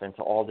off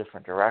into all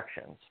different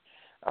directions.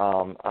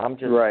 I'm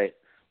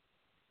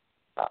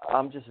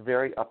just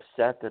very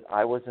upset that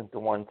I wasn't the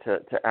one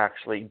to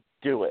actually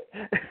do it.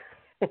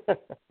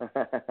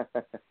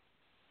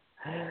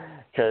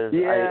 Because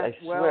I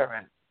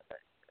swear.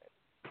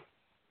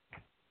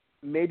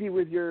 Maybe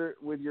with your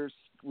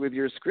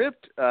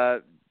script,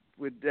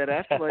 with that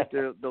Afterlife,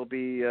 it'll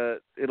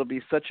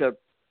be such a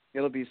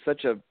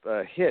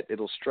hit.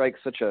 It'll strike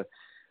such a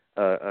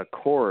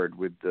chord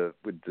with the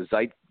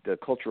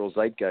cultural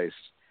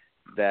zeitgeist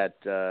that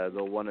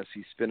they'll want to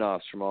see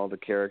spin-offs from all the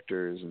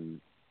characters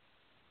and.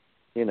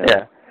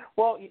 Yeah.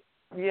 Well,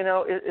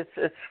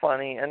 it's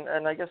funny,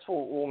 and I guess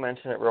we'll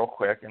mention it real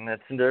quick. And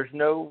there's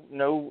no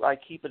I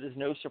keep it as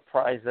no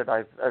surprise that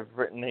I've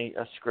written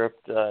a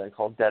script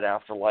called Dead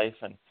Afterlife,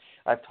 and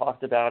I've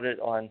talked about it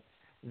on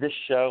this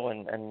show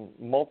and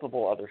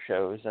multiple other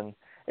shows, and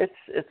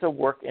it's a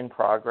work in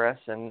progress,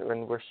 and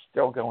we're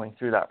still going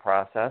through that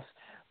process.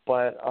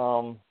 But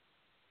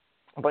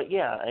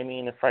yeah, I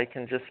mean, if I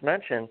can just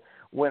mention,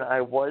 when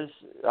I was,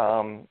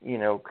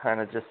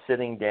 kind of just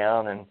sitting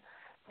down and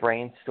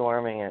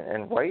brainstorming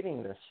and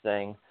writing this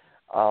thing,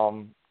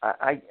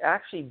 I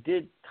actually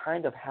did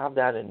kind of have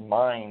that in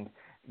mind,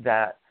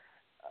 that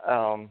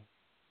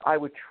I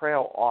would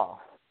trail off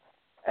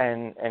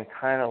and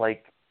kind of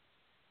like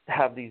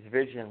have these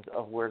visions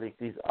of where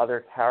these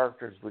other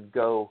characters would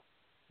go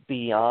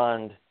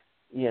beyond,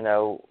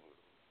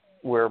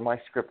 where my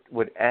script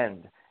would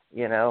end,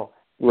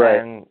 Right.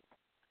 And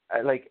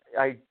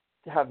I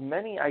have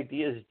many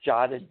ideas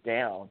jotted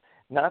down.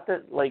 Not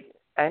that like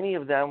any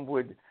of them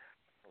would,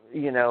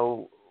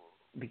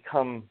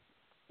 become,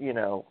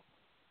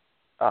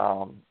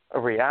 a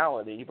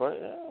reality, but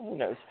who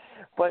knows?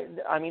 But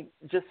I mean,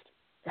 just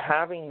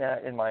having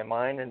that in my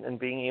mind and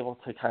being able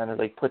to kind of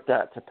like put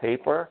that to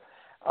paper,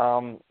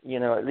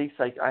 at least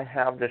like I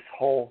have this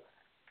whole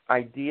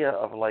idea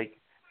of like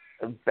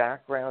a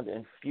background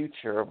and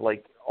future of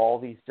like all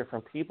these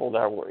different people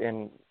that were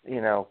in,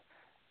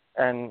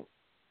 and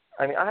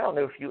I mean, I don't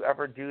know if you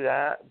ever do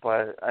that,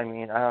 but I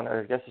mean, I don't know,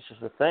 I guess it's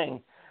just a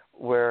thing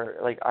where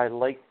like I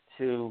like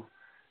to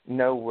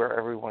know where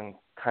everyone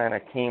kind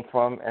of came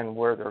from and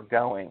where they're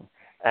going,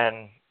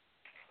 and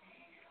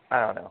I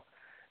don't know.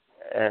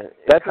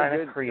 That's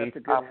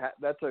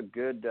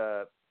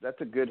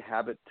a good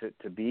habit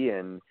to be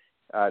in.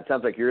 It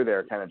sounds like you're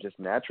there kind of just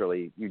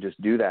naturally. You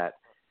just do that.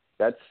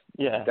 That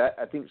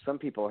I think some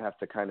people have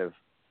to kind of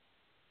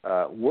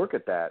work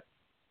at that.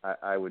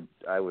 I would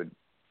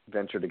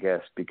venture to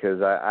guess,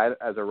 because I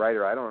as a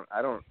writer I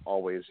don't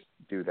always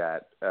do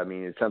that. I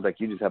mean, it sounds like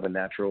you just have a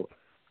natural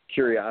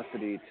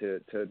curiosity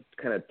to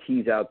kind of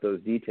tease out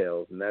those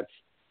details, and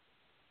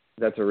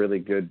that's a really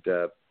good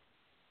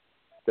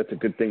that's a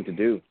good thing to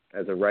do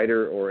as a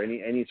writer or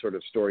any sort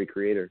of story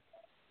creator.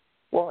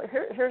 Well,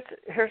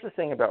 here's the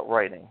thing about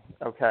writing,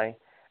 okay?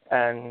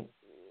 And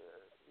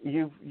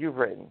you've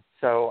written,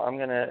 so I'm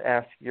going to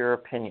ask your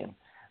opinion.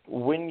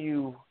 When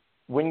you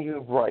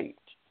write,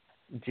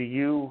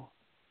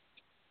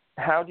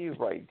 how do you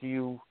write? Do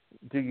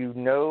you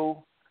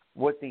know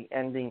what the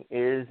ending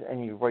is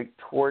and you write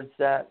towards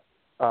that?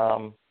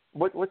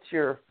 What's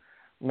your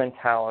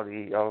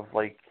mentality of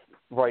like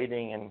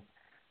writing and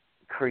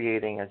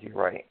creating as you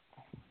write?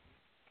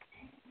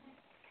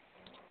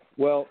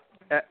 Well,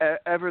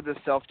 ever the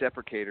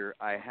self-deprecator,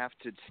 I have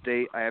to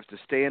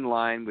stay in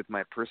line with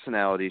my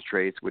personality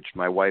traits, which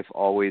my wife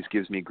always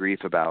gives me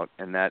grief about,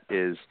 and that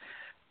is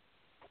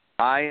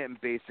I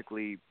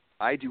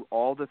do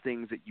all the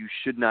things that you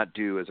should not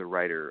do as a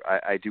writer.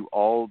 I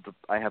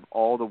have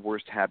all the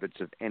worst habits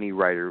of any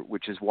writer,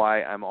 which is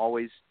why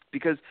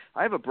because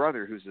I have a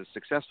brother who's a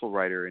successful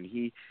writer, and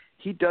he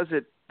does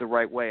it the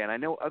right way. And I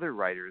know other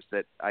writers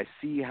that I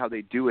see how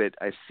they do it.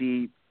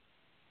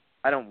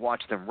 I don't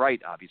watch them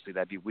write, obviously,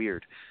 that'd be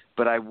weird.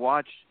 But I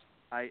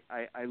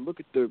look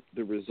at the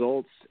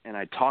results, and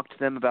I talk to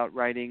them about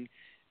writing,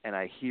 and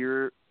I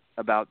hear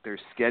about their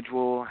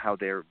schedule, how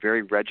they're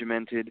very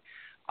regimented.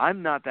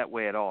 I'm not that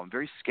way at all. I'm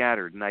very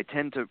scattered, and I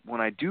tend to,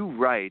 when I do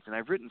write, and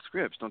I've written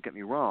scripts, don't get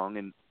me wrong,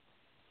 and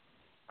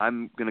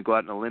I'm going to go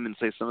out on a limb and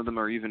say some of them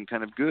are even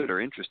kind of good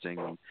or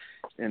interesting,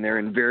 and they're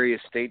in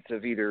various states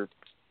of either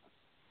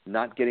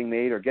not getting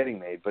made or getting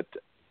made, but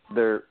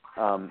they're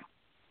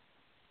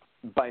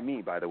by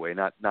me, by the way,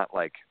 not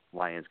like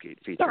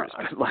Lionsgate features,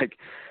 but like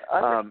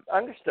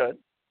understood.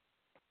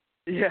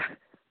 Yeah,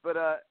 but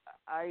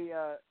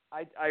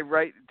I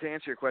write, to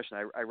answer your question,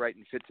 I write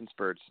in fits and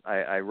spurts.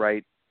 I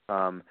write.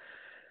 I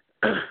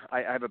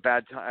have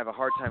a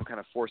hard time kind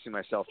of forcing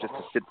myself just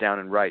to sit down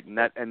and write, and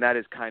that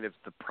is kind of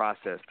the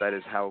process. That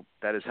is how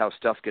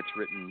stuff gets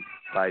written,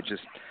 by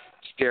just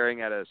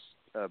staring at a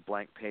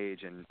blank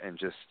page and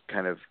just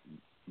kind of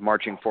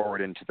marching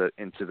forward into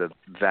the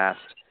vast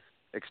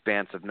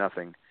expanse of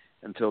nothing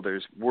until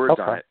there's words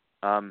on it.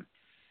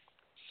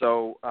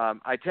 So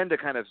I tend to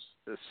kind of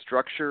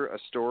structure a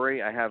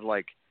story. I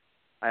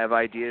have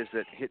ideas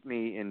that hit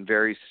me in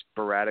very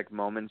sporadic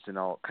moments, and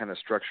I'll kind of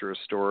structure a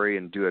story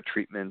and do a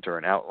treatment or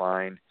an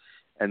outline,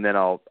 and then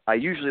I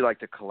usually like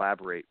to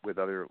collaborate with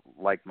other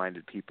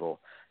like-minded people,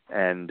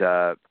 and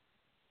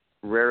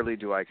rarely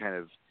do I kind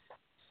of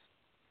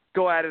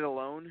go at it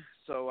alone.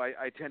 So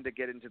I tend to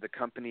get into the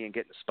company and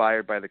get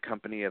inspired by the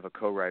company of a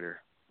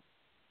co-writer.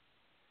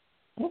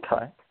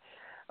 Okay.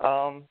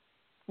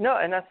 No,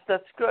 and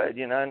that's good,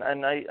 and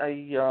I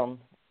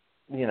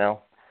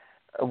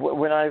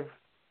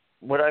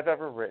what I've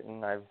ever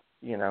written, I've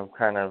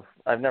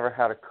never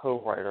had a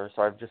co-writer,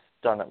 so I've just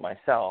done it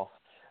myself.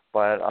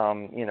 But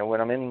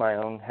when I'm in my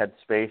own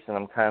headspace and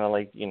I'm kind of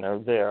like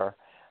there,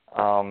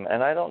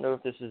 and I don't know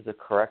if this is the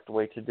correct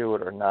way to do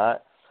it or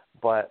not,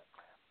 but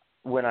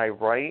when I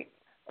write,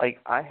 like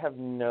I have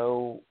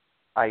no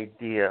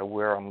idea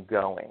where I'm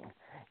going.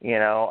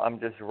 I'm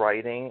just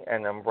writing,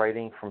 and I'm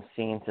writing from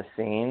scene to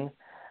scene,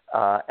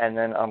 and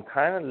then I'm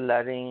kind of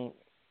letting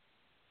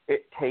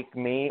it take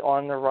me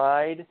on the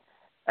ride,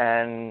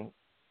 and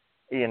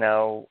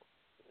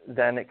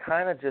then it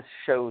kind of just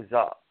shows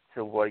up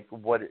to like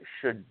what it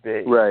should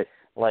be. Right.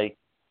 Like,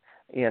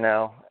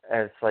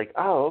 it's like,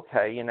 oh,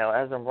 okay,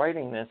 as I'm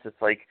writing this,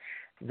 it's like,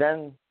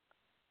 then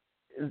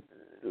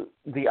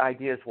the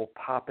ideas will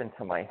pop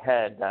into my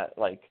head that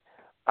like,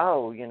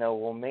 oh,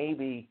 well,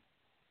 maybe,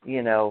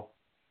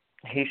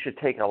 he should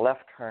take a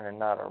left turn and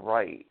not a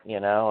right,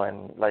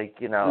 and like,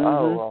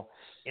 oh, well,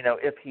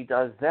 if he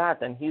does that,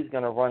 then he's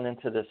going to run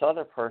into this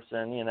other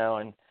person,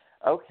 and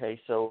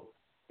okay, so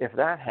if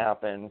that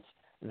happens,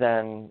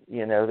 then,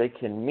 they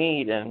can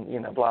meet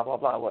and, blah, blah,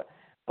 blah.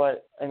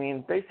 But, I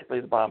mean, basically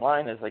the bottom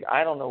line is, like,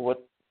 I don't know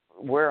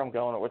where I'm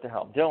going or what the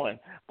hell I'm doing,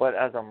 but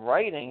as I'm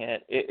writing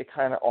it, it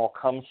kind of all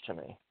comes to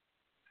me.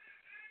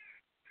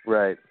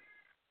 Right.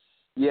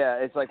 Yeah,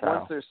 it's like so.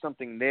 Once there's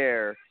something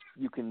there,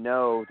 you can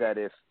know that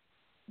if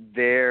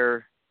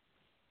there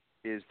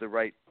is the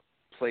right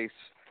place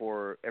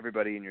for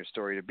everybody in your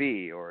story to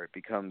be, or it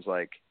becomes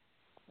like,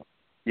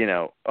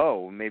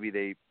 oh, maybe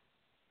they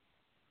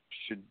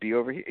should be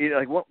over here.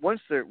 Like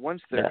once they're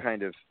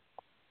kind of,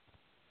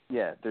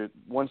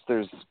 once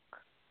there's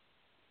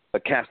a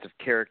cast of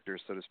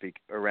characters, so to speak,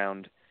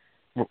 around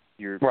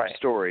your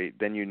story,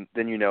 then you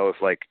know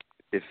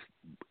if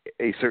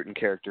a certain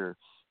character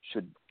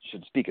should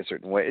speak a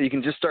certain way. You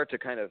can just start to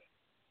kind of,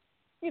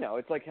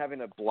 it's like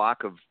having a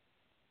block of,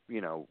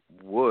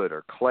 wood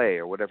or clay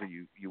or whatever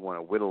you want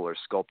to whittle or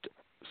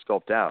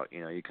sculpt out.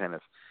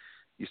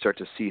 You start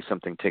to see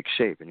something take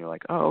shape, and you're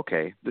like, oh,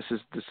 okay, this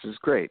is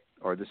great,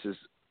 or this is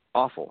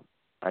awful.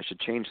 I should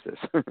change this.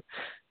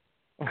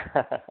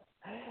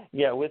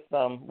 Yeah, with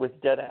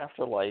Dead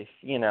Afterlife,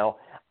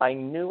 I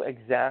knew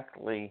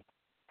exactly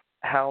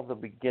how the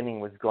beginning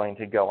was going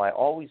to go. I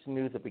always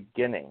knew the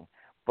beginning,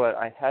 but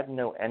I had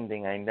no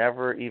ending. I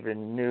never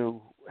even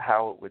knew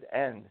how it would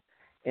end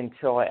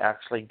until I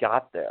actually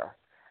got there.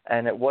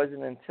 And it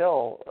wasn't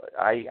until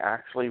I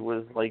actually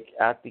was like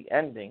at the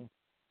ending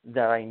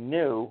that I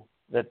knew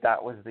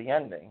that was the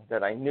ending,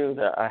 that I knew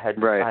that I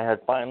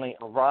had finally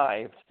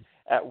arrived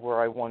at where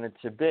I wanted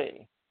to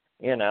be,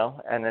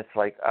 and it's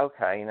like,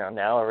 okay,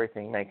 now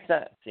everything makes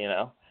sense,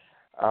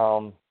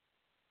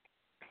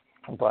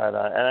 but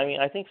and I mean,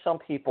 I think some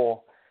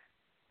people,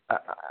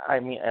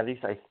 at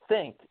least I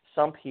think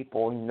some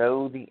people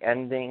know the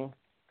ending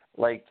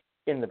like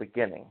in the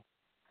beginning,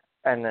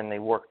 and then they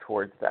work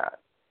towards that.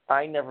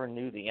 I never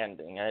knew the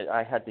ending.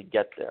 I had to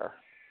get there.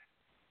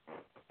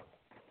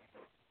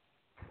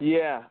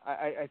 Yeah,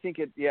 I think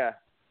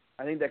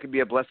I think that could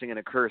be a blessing and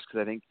a curse,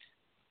 because I think,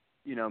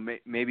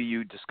 maybe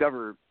you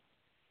discover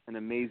an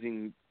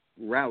amazing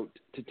route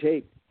to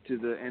take to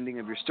the ending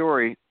of your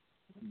story,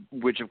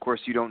 which of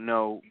course you don't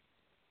know,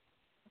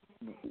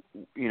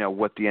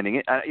 what the ending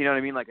is. You know what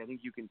I mean? Like, I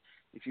think you can,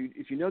 if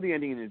you know the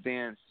ending in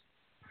advance,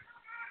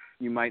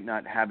 you might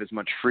not have as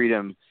much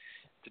freedom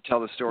to tell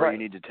the story you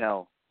need to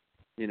tell.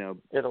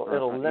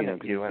 It'll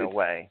limit you in a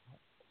way.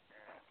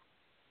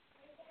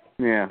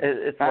 Yeah,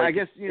 it's like, I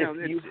guess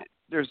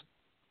there's.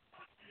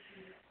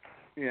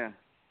 Yeah.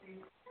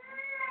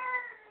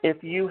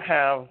 If you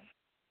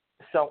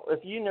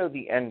know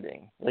the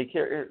ending,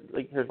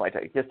 here's my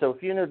take. So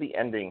if you know the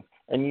ending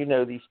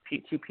and these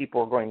two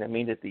people are going to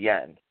meet at the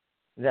end,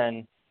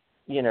 then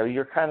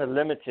you're kind of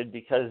limited,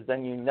 because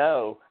then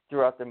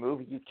throughout the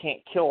movie you can't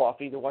kill off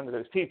either one of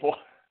those people.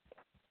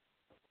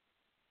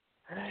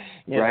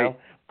 you know,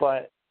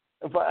 but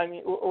I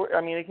mean,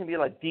 it can be a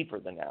lot deeper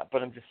than that.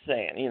 But I'm just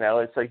saying,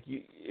 it's like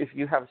if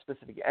you have a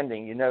specific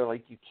ending, you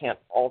can't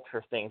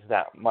alter things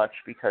that much,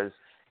 because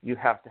you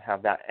have to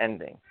have that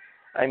ending.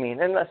 I mean,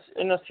 unless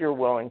you're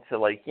willing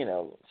to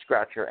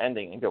scratch your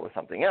ending and go with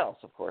something else,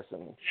 of course,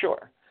 and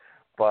sure.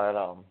 But I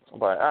don't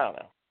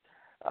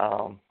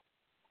know.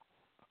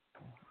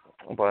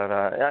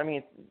 I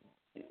mean,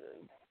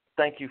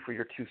 thank you for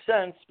your 2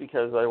 cents,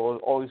 because I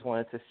always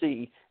wanted to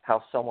see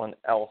how someone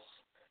else,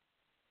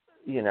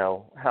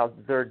 how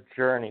their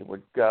journey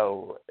would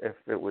go, if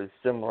it was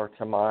similar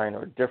to mine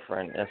or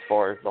different as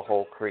far as the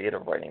whole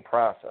creative writing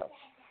process.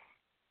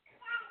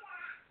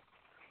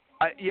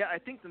 I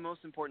think the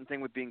most important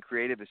thing with being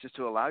creative is just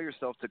to allow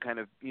yourself to kind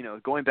of,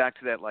 going back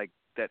to that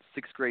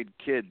 6th grade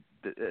kid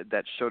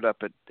that showed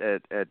up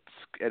at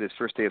his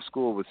first day of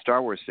school with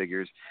Star Wars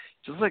figures,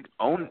 just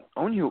own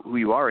who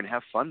you are and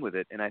have fun with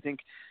it. And I think,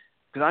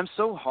 because I'm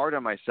so hard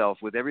on myself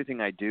with everything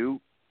I do,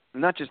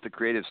 not just the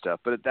creative stuff,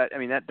 but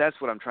that's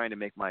what I'm trying to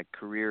make my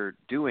career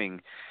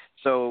doing.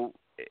 So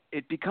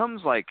it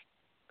becomes like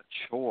a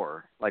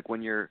chore, like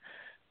when you're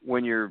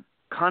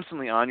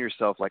constantly on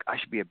yourself, like I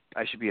should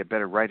be a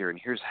better writer, and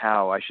here's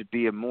how. I should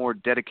be a more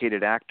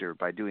dedicated actor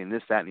by doing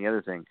this, that, and the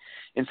other thing,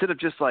 instead of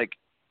just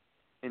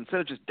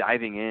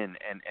diving in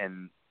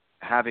and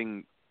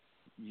having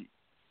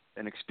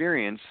an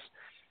experience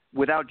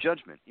without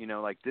judgment.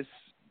 Like this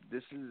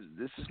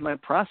is my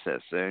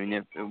process. I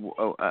mean,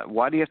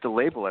 why do you have to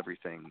label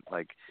everything?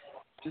 Like,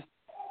 just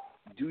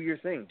do your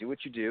thing, do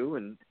what you do,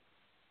 and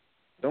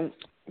don't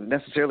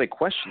necessarily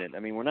question it. I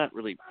mean, we're not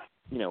really,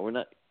 we're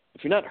not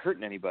if you're not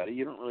hurting anybody,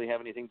 you don't really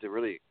have anything to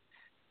really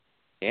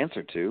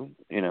answer to,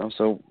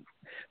 so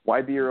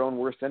why be your own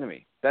worst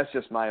enemy? That's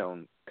just my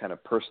own kind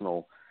of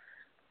personal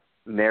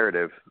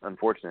narrative,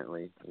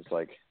 unfortunately. It's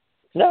like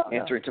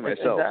answering to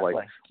myself, exactly.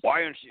 like,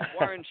 why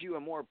aren't you a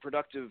more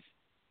productive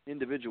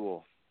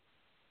individual?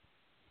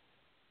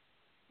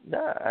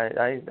 Yeah,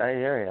 I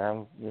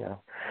hear you.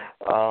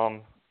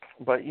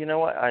 But you know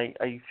what? I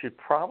should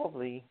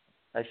probably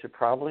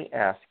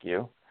ask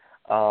you.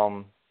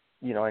 I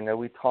know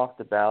we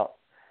talked about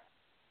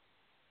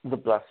the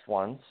blessed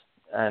ones,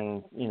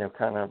 and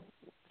kind of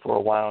for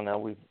a while now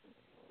we've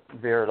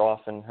veered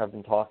off and have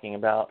been talking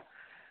about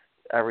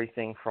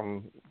everything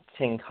from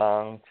King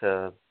Kong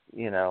to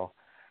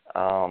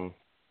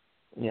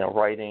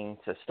writing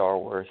to Star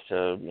Wars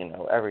to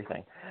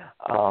everything.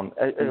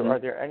 Are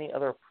there any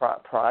other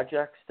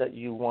projects that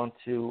you want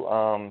to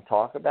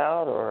talk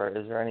about, or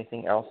is there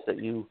anything else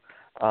that you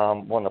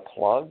want to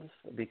plug?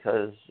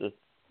 Because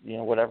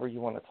whatever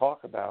you want to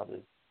talk about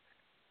is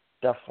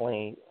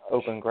definitely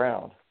open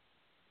ground.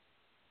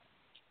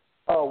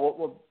 Oh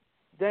well,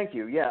 thank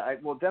you. Yeah, I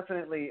will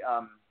definitely.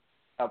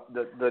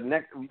 The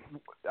next,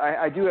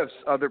 I do have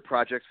other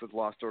projects with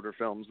Lost Order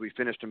Films. We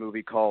finished a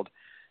movie called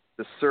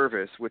The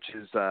Service, which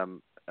is a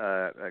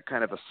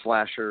kind of a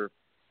slasher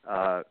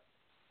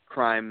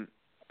crime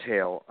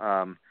tale.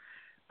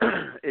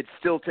 It's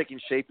still taking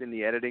shape in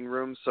the editing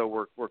room,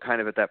 so we're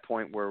kind of at that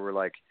point where we're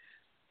like,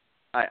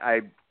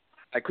 I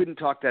couldn't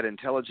talk that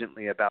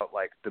intelligently about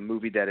like the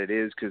movie that it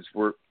is, because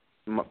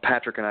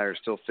Patrick and I are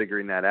still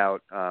figuring that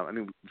out. I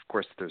mean, of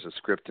course, there's a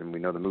script and we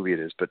know the movie it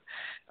is,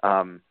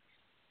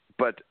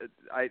 but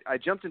I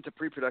jumped into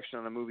pre-production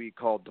on a movie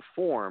called The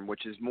Form,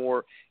 which is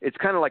more, it's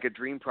kind of like a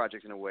dream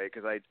project in a way,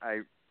 because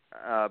I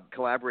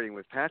collaborating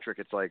with Patrick,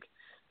 it's like,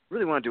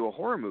 really want to do a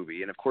horror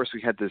movie. And of course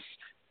we had this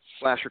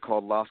slasher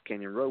called Lost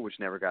Canyon Road, which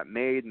never got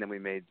made. And then we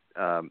made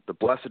The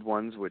Blessed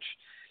Ones, which,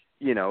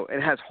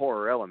 it has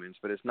horror elements,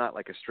 but it's not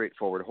like a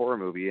straightforward horror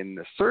movie. And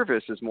The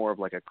Service is more of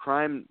like a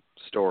crime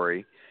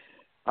story.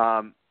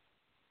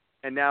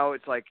 And now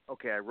it's like,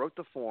 okay, I wrote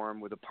The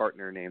Form with a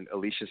partner named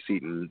Alicia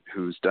Seaton,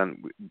 who's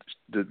done,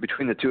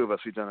 between the two of us,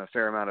 we've done a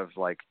fair amount of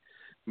like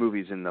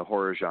movies in the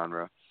horror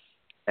genre.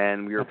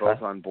 And we were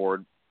both on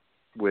board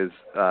with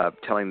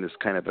telling this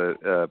kind of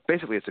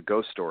basically it's a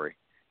ghost story.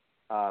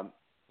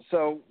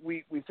 So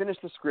we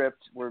finished the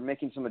script. We're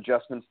making some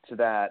adjustments to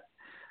that.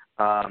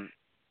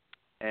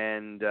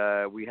 And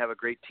we have a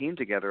great team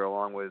together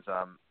along with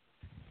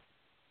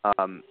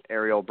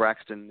Ariel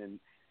Braxton.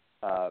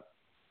 And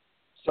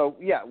so,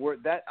 yeah,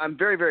 I'm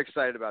very, very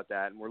excited about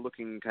that. And we're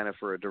looking kind of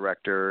for a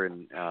director,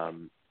 and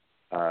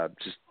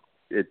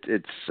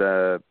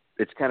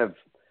it's kind of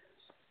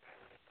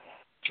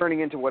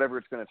turning into whatever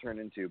it's going to turn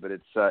into. But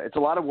it's a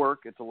lot of work.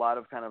 It's a lot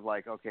of kind of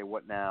like, okay,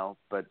 what now?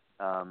 But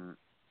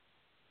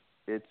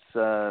it's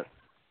fun.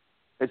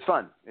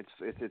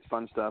 It's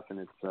fun stuff, and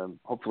it's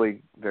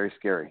hopefully very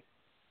scary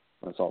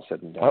when it's all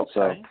said and done. Okay.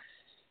 So,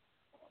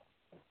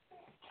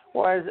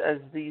 well, as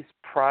these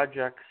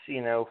projects,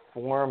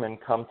 form and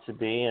come to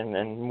be,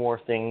 and more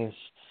things,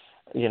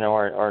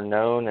 are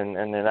known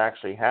and it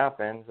actually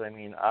happens. I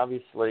mean,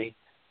 obviously,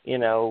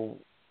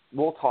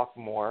 we'll talk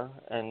more,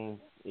 and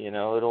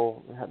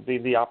it'll be,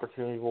 the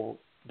opportunity will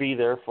be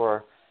there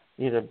for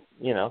you to,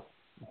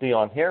 be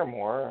on here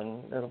more,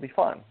 and it'll be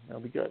fun.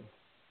 It'll be good.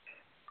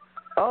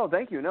 Oh,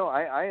 thank you. No,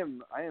 I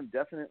am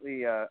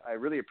definitely. I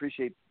really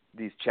appreciate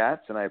these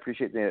chats, and I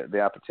appreciate the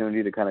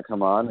opportunity to kind of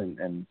come on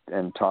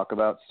and talk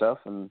about stuff,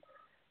 and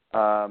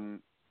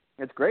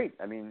it's great.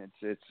 I mean,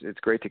 it's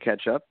great to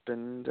catch up,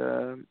 and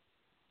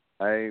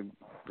I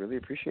really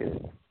appreciate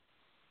it.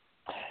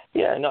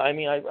 Yeah, no, I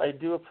mean, I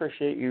do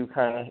appreciate you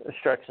kind of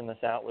stretching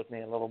this out with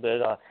me a little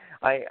bit.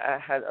 I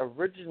had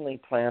originally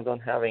planned on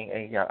having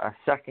a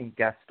second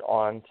guest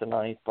on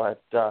tonight,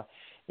 but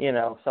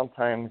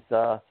sometimes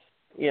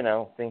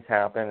things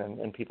happen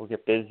and people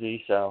get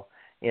busy, so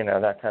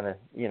that kind of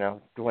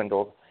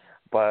dwindled.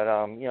 But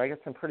I got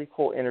some pretty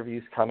cool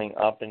interviews coming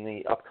up in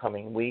the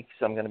upcoming weeks.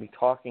 I'm going to be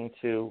talking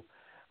to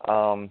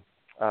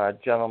a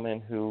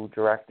gentleman who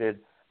directed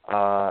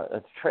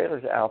it's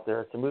trailers out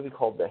there. It's a movie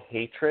called The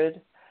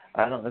Hatred.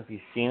 I don't know if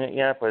you've seen it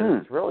yet, but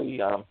it's really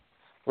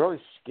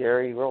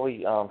scary,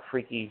 really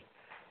freaky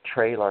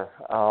trailer.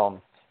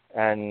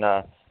 And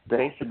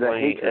basically, The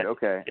Hatred.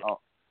 Okay.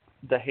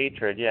 The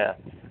Hatred, yeah.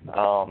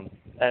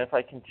 And if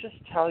I can just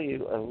tell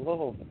you a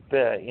little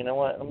bit, you know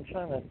what? I'm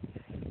trying to.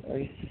 Let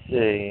me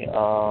see.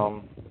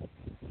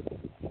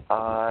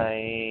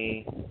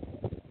 I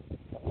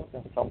looked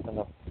at something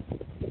up.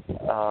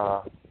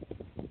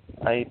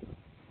 I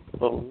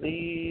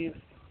believe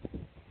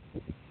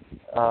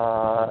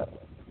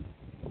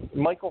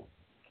Michael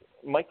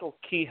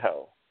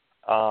Kehoe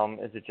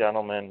is a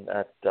gentleman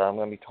that I'm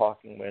going to be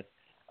talking with.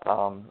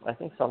 I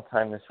think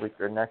sometime this week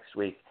or next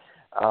week.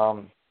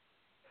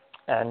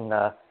 And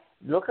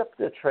look up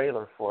the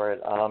trailer for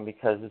it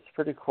because it's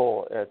pretty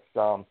cool. It's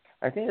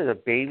I think there's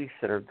a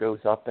babysitter goes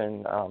up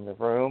in the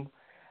room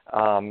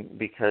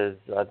because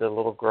the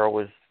little girl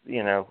was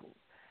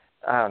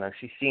I don't know,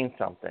 she's seen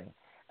something.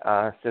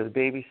 So the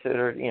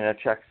babysitter,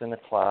 checks in the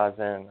closet.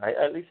 And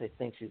at least I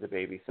think she's a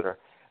babysitter.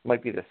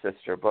 Might be the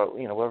sister, but,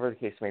 whatever the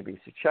case may be.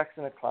 She checks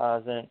in the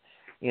closet.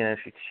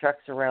 She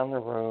checks around the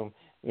room.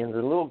 The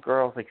little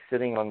girl's,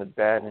 sitting on the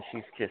bed, and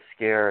she's just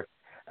scared.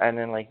 And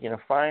then,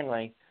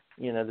 finally,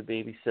 the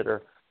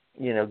babysitter,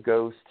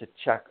 goes to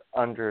check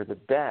under the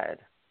bed.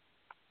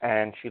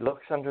 And she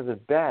looks under the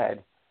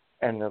bed,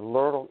 and the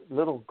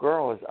little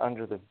girl is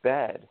under the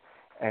bed.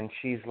 And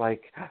she's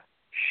like,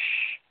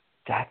 shh,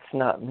 that's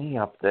not me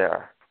up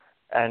there.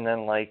 And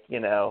then,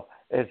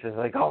 it's just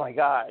like, oh, my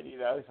God,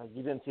 it's like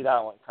you didn't see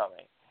that one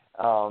coming.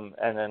 And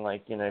then,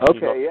 she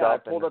looks up. I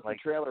pulled up the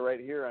trailer right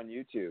here on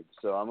YouTube,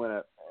 so I'm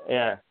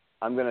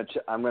gonna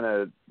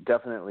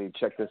definitely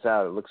check this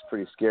out. It looks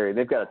pretty scary.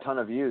 They've got a ton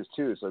of views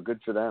too, so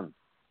good for them.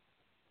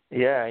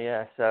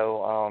 Yeah.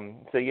 So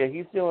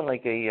he's doing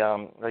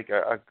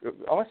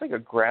almost like a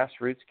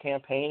grassroots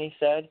campaign, he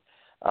said.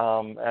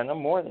 And I'm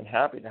more than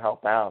happy to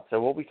help out.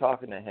 So we'll be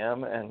talking to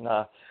him, and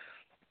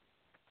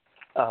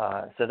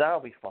so that'll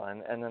be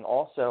fun. And then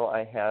also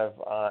I have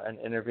an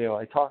interview.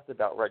 I talked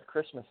about Red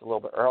Christmas a little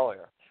bit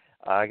earlier.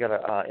 I got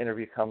an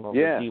interview coming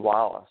with Dee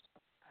Wallace.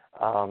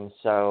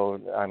 So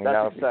I mean,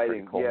 that'll be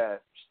pretty cool.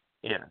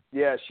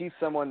 Yeah, she's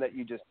someone that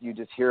you just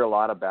hear a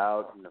lot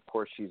about, and of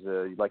course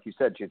like you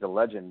said, she's a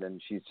legend,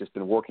 and she's just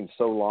been working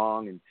so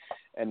long,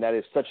 and that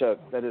is such a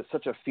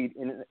feat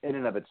in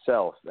and of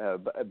itself.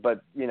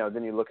 But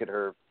then you look at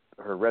her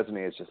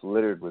resume; it's just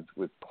littered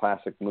with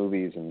classic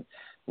movies and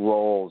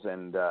roles,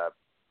 and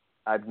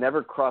I've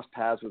never crossed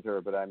paths with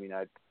her, but I mean,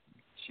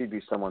 she'd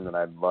be someone that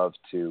I'd love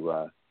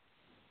to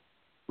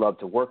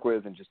work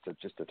with and just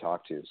to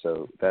talk to.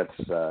 So that's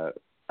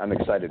I'm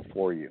excited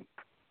for you.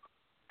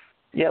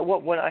 Yeah,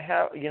 well, when I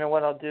have,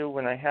 what I'll do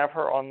when I have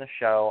her on the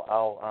show,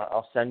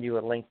 I'll send you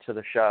a link to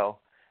the show.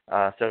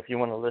 So if you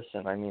want to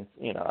listen, I mean,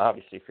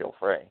 obviously feel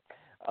free.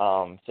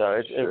 So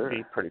it would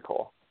be pretty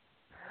cool.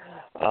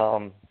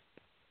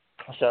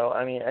 So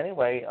I mean,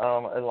 anyway,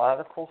 a lot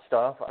of cool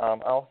stuff.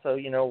 Also,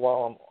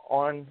 while I'm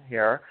on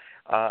here,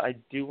 I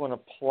do want to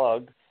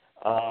plug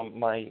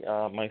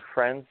my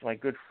friends, my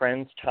good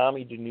friends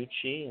Tommy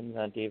DiNucci and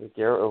David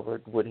Gere over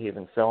at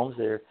Woodhaven Films.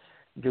 They're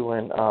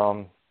doing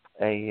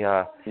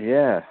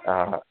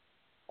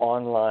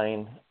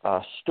online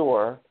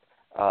store.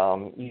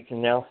 You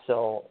can now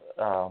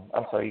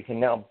you can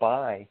now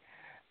buy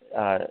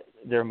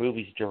their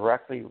movies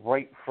directly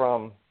right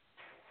from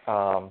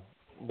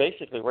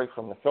basically right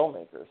from the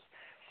filmmakers.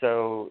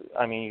 So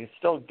I mean, you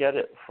still get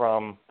it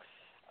from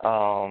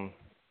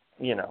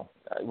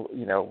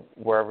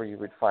wherever you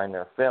would find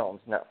their films,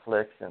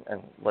 Netflix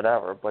and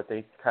whatever, but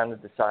they kind of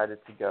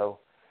decided to go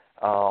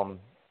a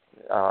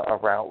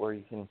route where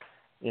you can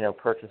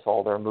purchase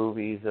all their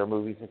movies. Their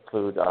movies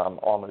include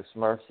Almost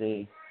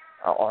Mercy,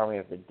 Army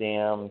of the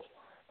Damned,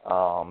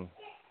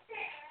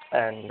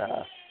 and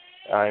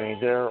I mean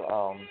there's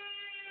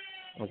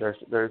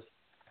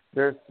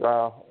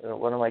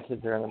one of my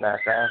kids there in the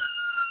background.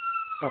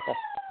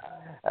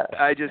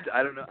 I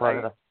don't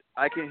know.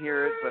 I can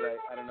hear it, but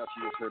I don't know if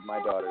you just heard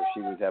my daughter.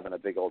 She was having a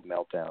big old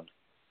meltdown.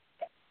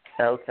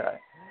 Okay.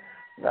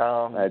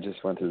 I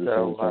just went through the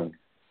same thing.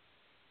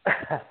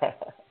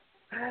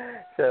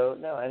 So,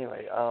 no,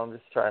 anyway,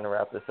 just trying to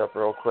wrap this up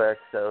real quick.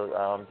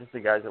 So, just the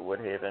guys at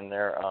Woodhaven,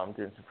 they're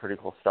doing some pretty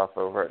cool stuff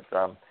over at,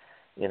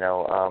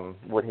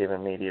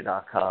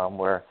 Woodhavenmedia.com,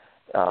 where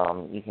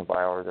you can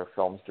buy all of their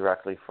films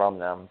directly from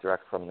them,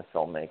 direct from the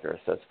filmmakers.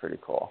 So it's pretty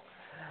cool.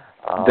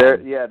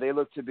 They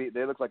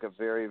look like a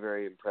very,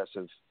 very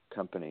impressive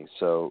company.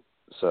 So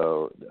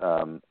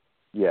I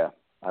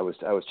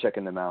was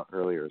checking them out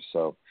earlier.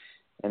 So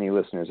any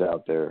listeners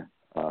out there,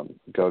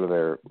 go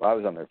to I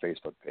was on their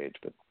Facebook page,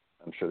 but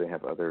I'm sure they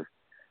have other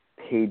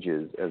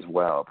pages as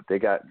well. But they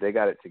got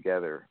it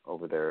together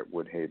over there at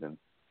Woodhaven.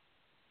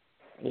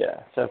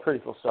 Yeah, so pretty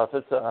cool stuff.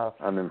 It's a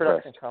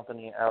production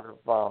company out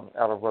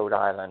of Rhode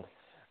Island,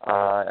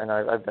 and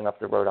I've been up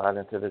to Rhode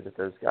Island to visit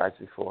those guys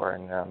before,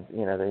 and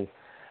they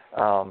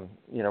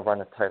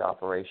run a tight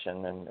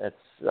operation, and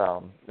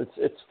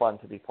it's fun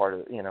to be part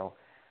of. In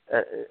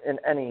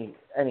any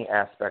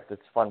aspect,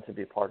 it's fun to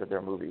be part of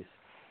their movies.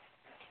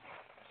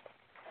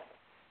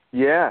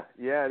 Yeah.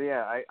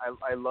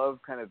 I love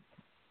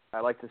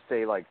I like to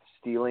say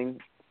stealing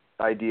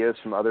ideas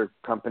from other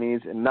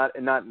companies, and not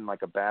in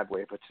like a bad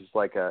way, but just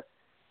like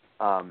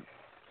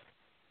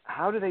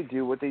how do they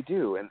do what they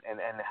do, and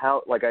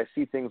how I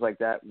see things like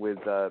that with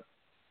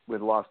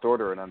Lost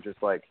Order, and I'm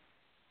just like,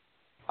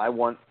 I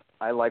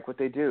like what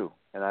they do,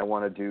 and I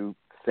want to do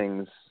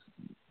things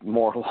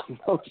more along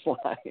those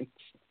lines.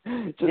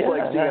 Just seeing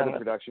other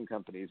production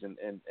companies and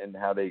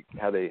how they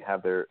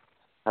have their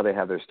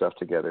stuff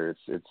together.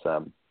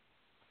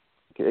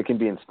 It can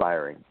be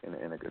inspiring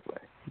in a good way.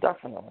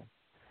 Definitely.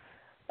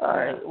 All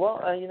right.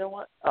 Well, you know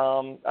what?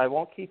 I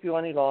won't keep you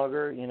any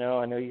longer.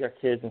 I know you got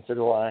kids, and so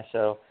do I.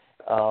 So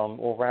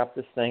we'll wrap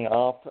this thing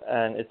up.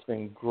 And it's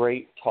been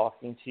great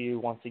talking to you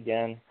once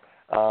again.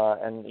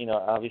 And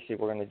obviously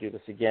we're going to do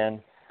this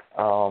again.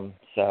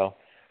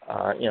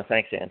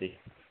 Thanks, Andy.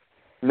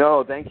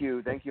 No, thank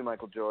you,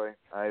 Michael Joy.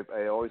 I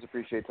always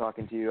appreciate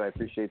talking to you. I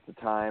appreciate the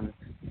time,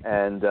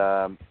 and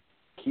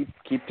keep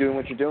doing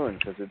what you're doing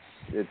because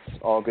it's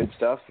all good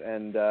stuff.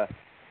 And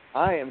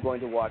I am going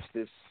to watch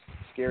this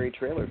scary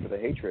trailer for The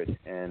Hatred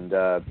and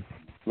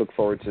look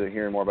forward to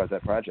hearing more about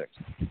that project.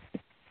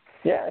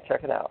 Yeah,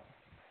 check it out.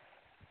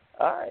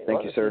 All right.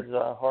 Thank you, sir. This is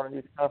Horror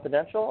News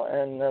Confidential,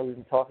 and we've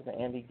been talking to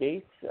Andy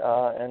Gates,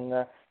 and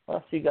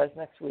I'll see you guys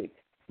next week.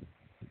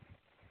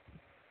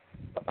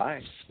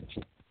 Bye.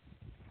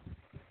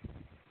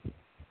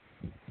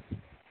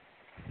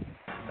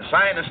 A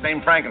scientist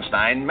named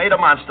Frankenstein made a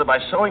monster by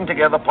sewing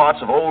together parts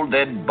of old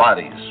dead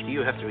bodies.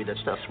 You have to read that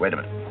stuff. Wait a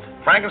minute.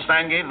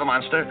 Frankenstein gave the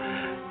monster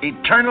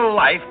eternal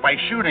life by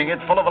shooting it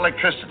full of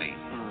electricity.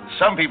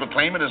 Some people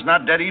claim it is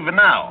not dead even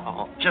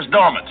now, just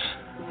dormant.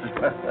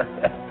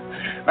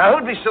 Now,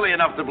 who'd be silly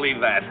enough to believe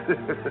that?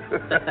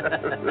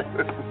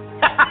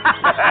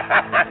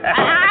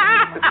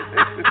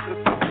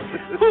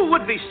 Who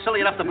would be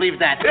silly enough to believe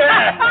that?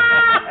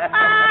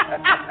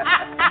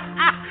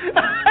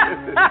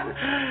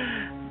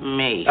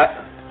 Me.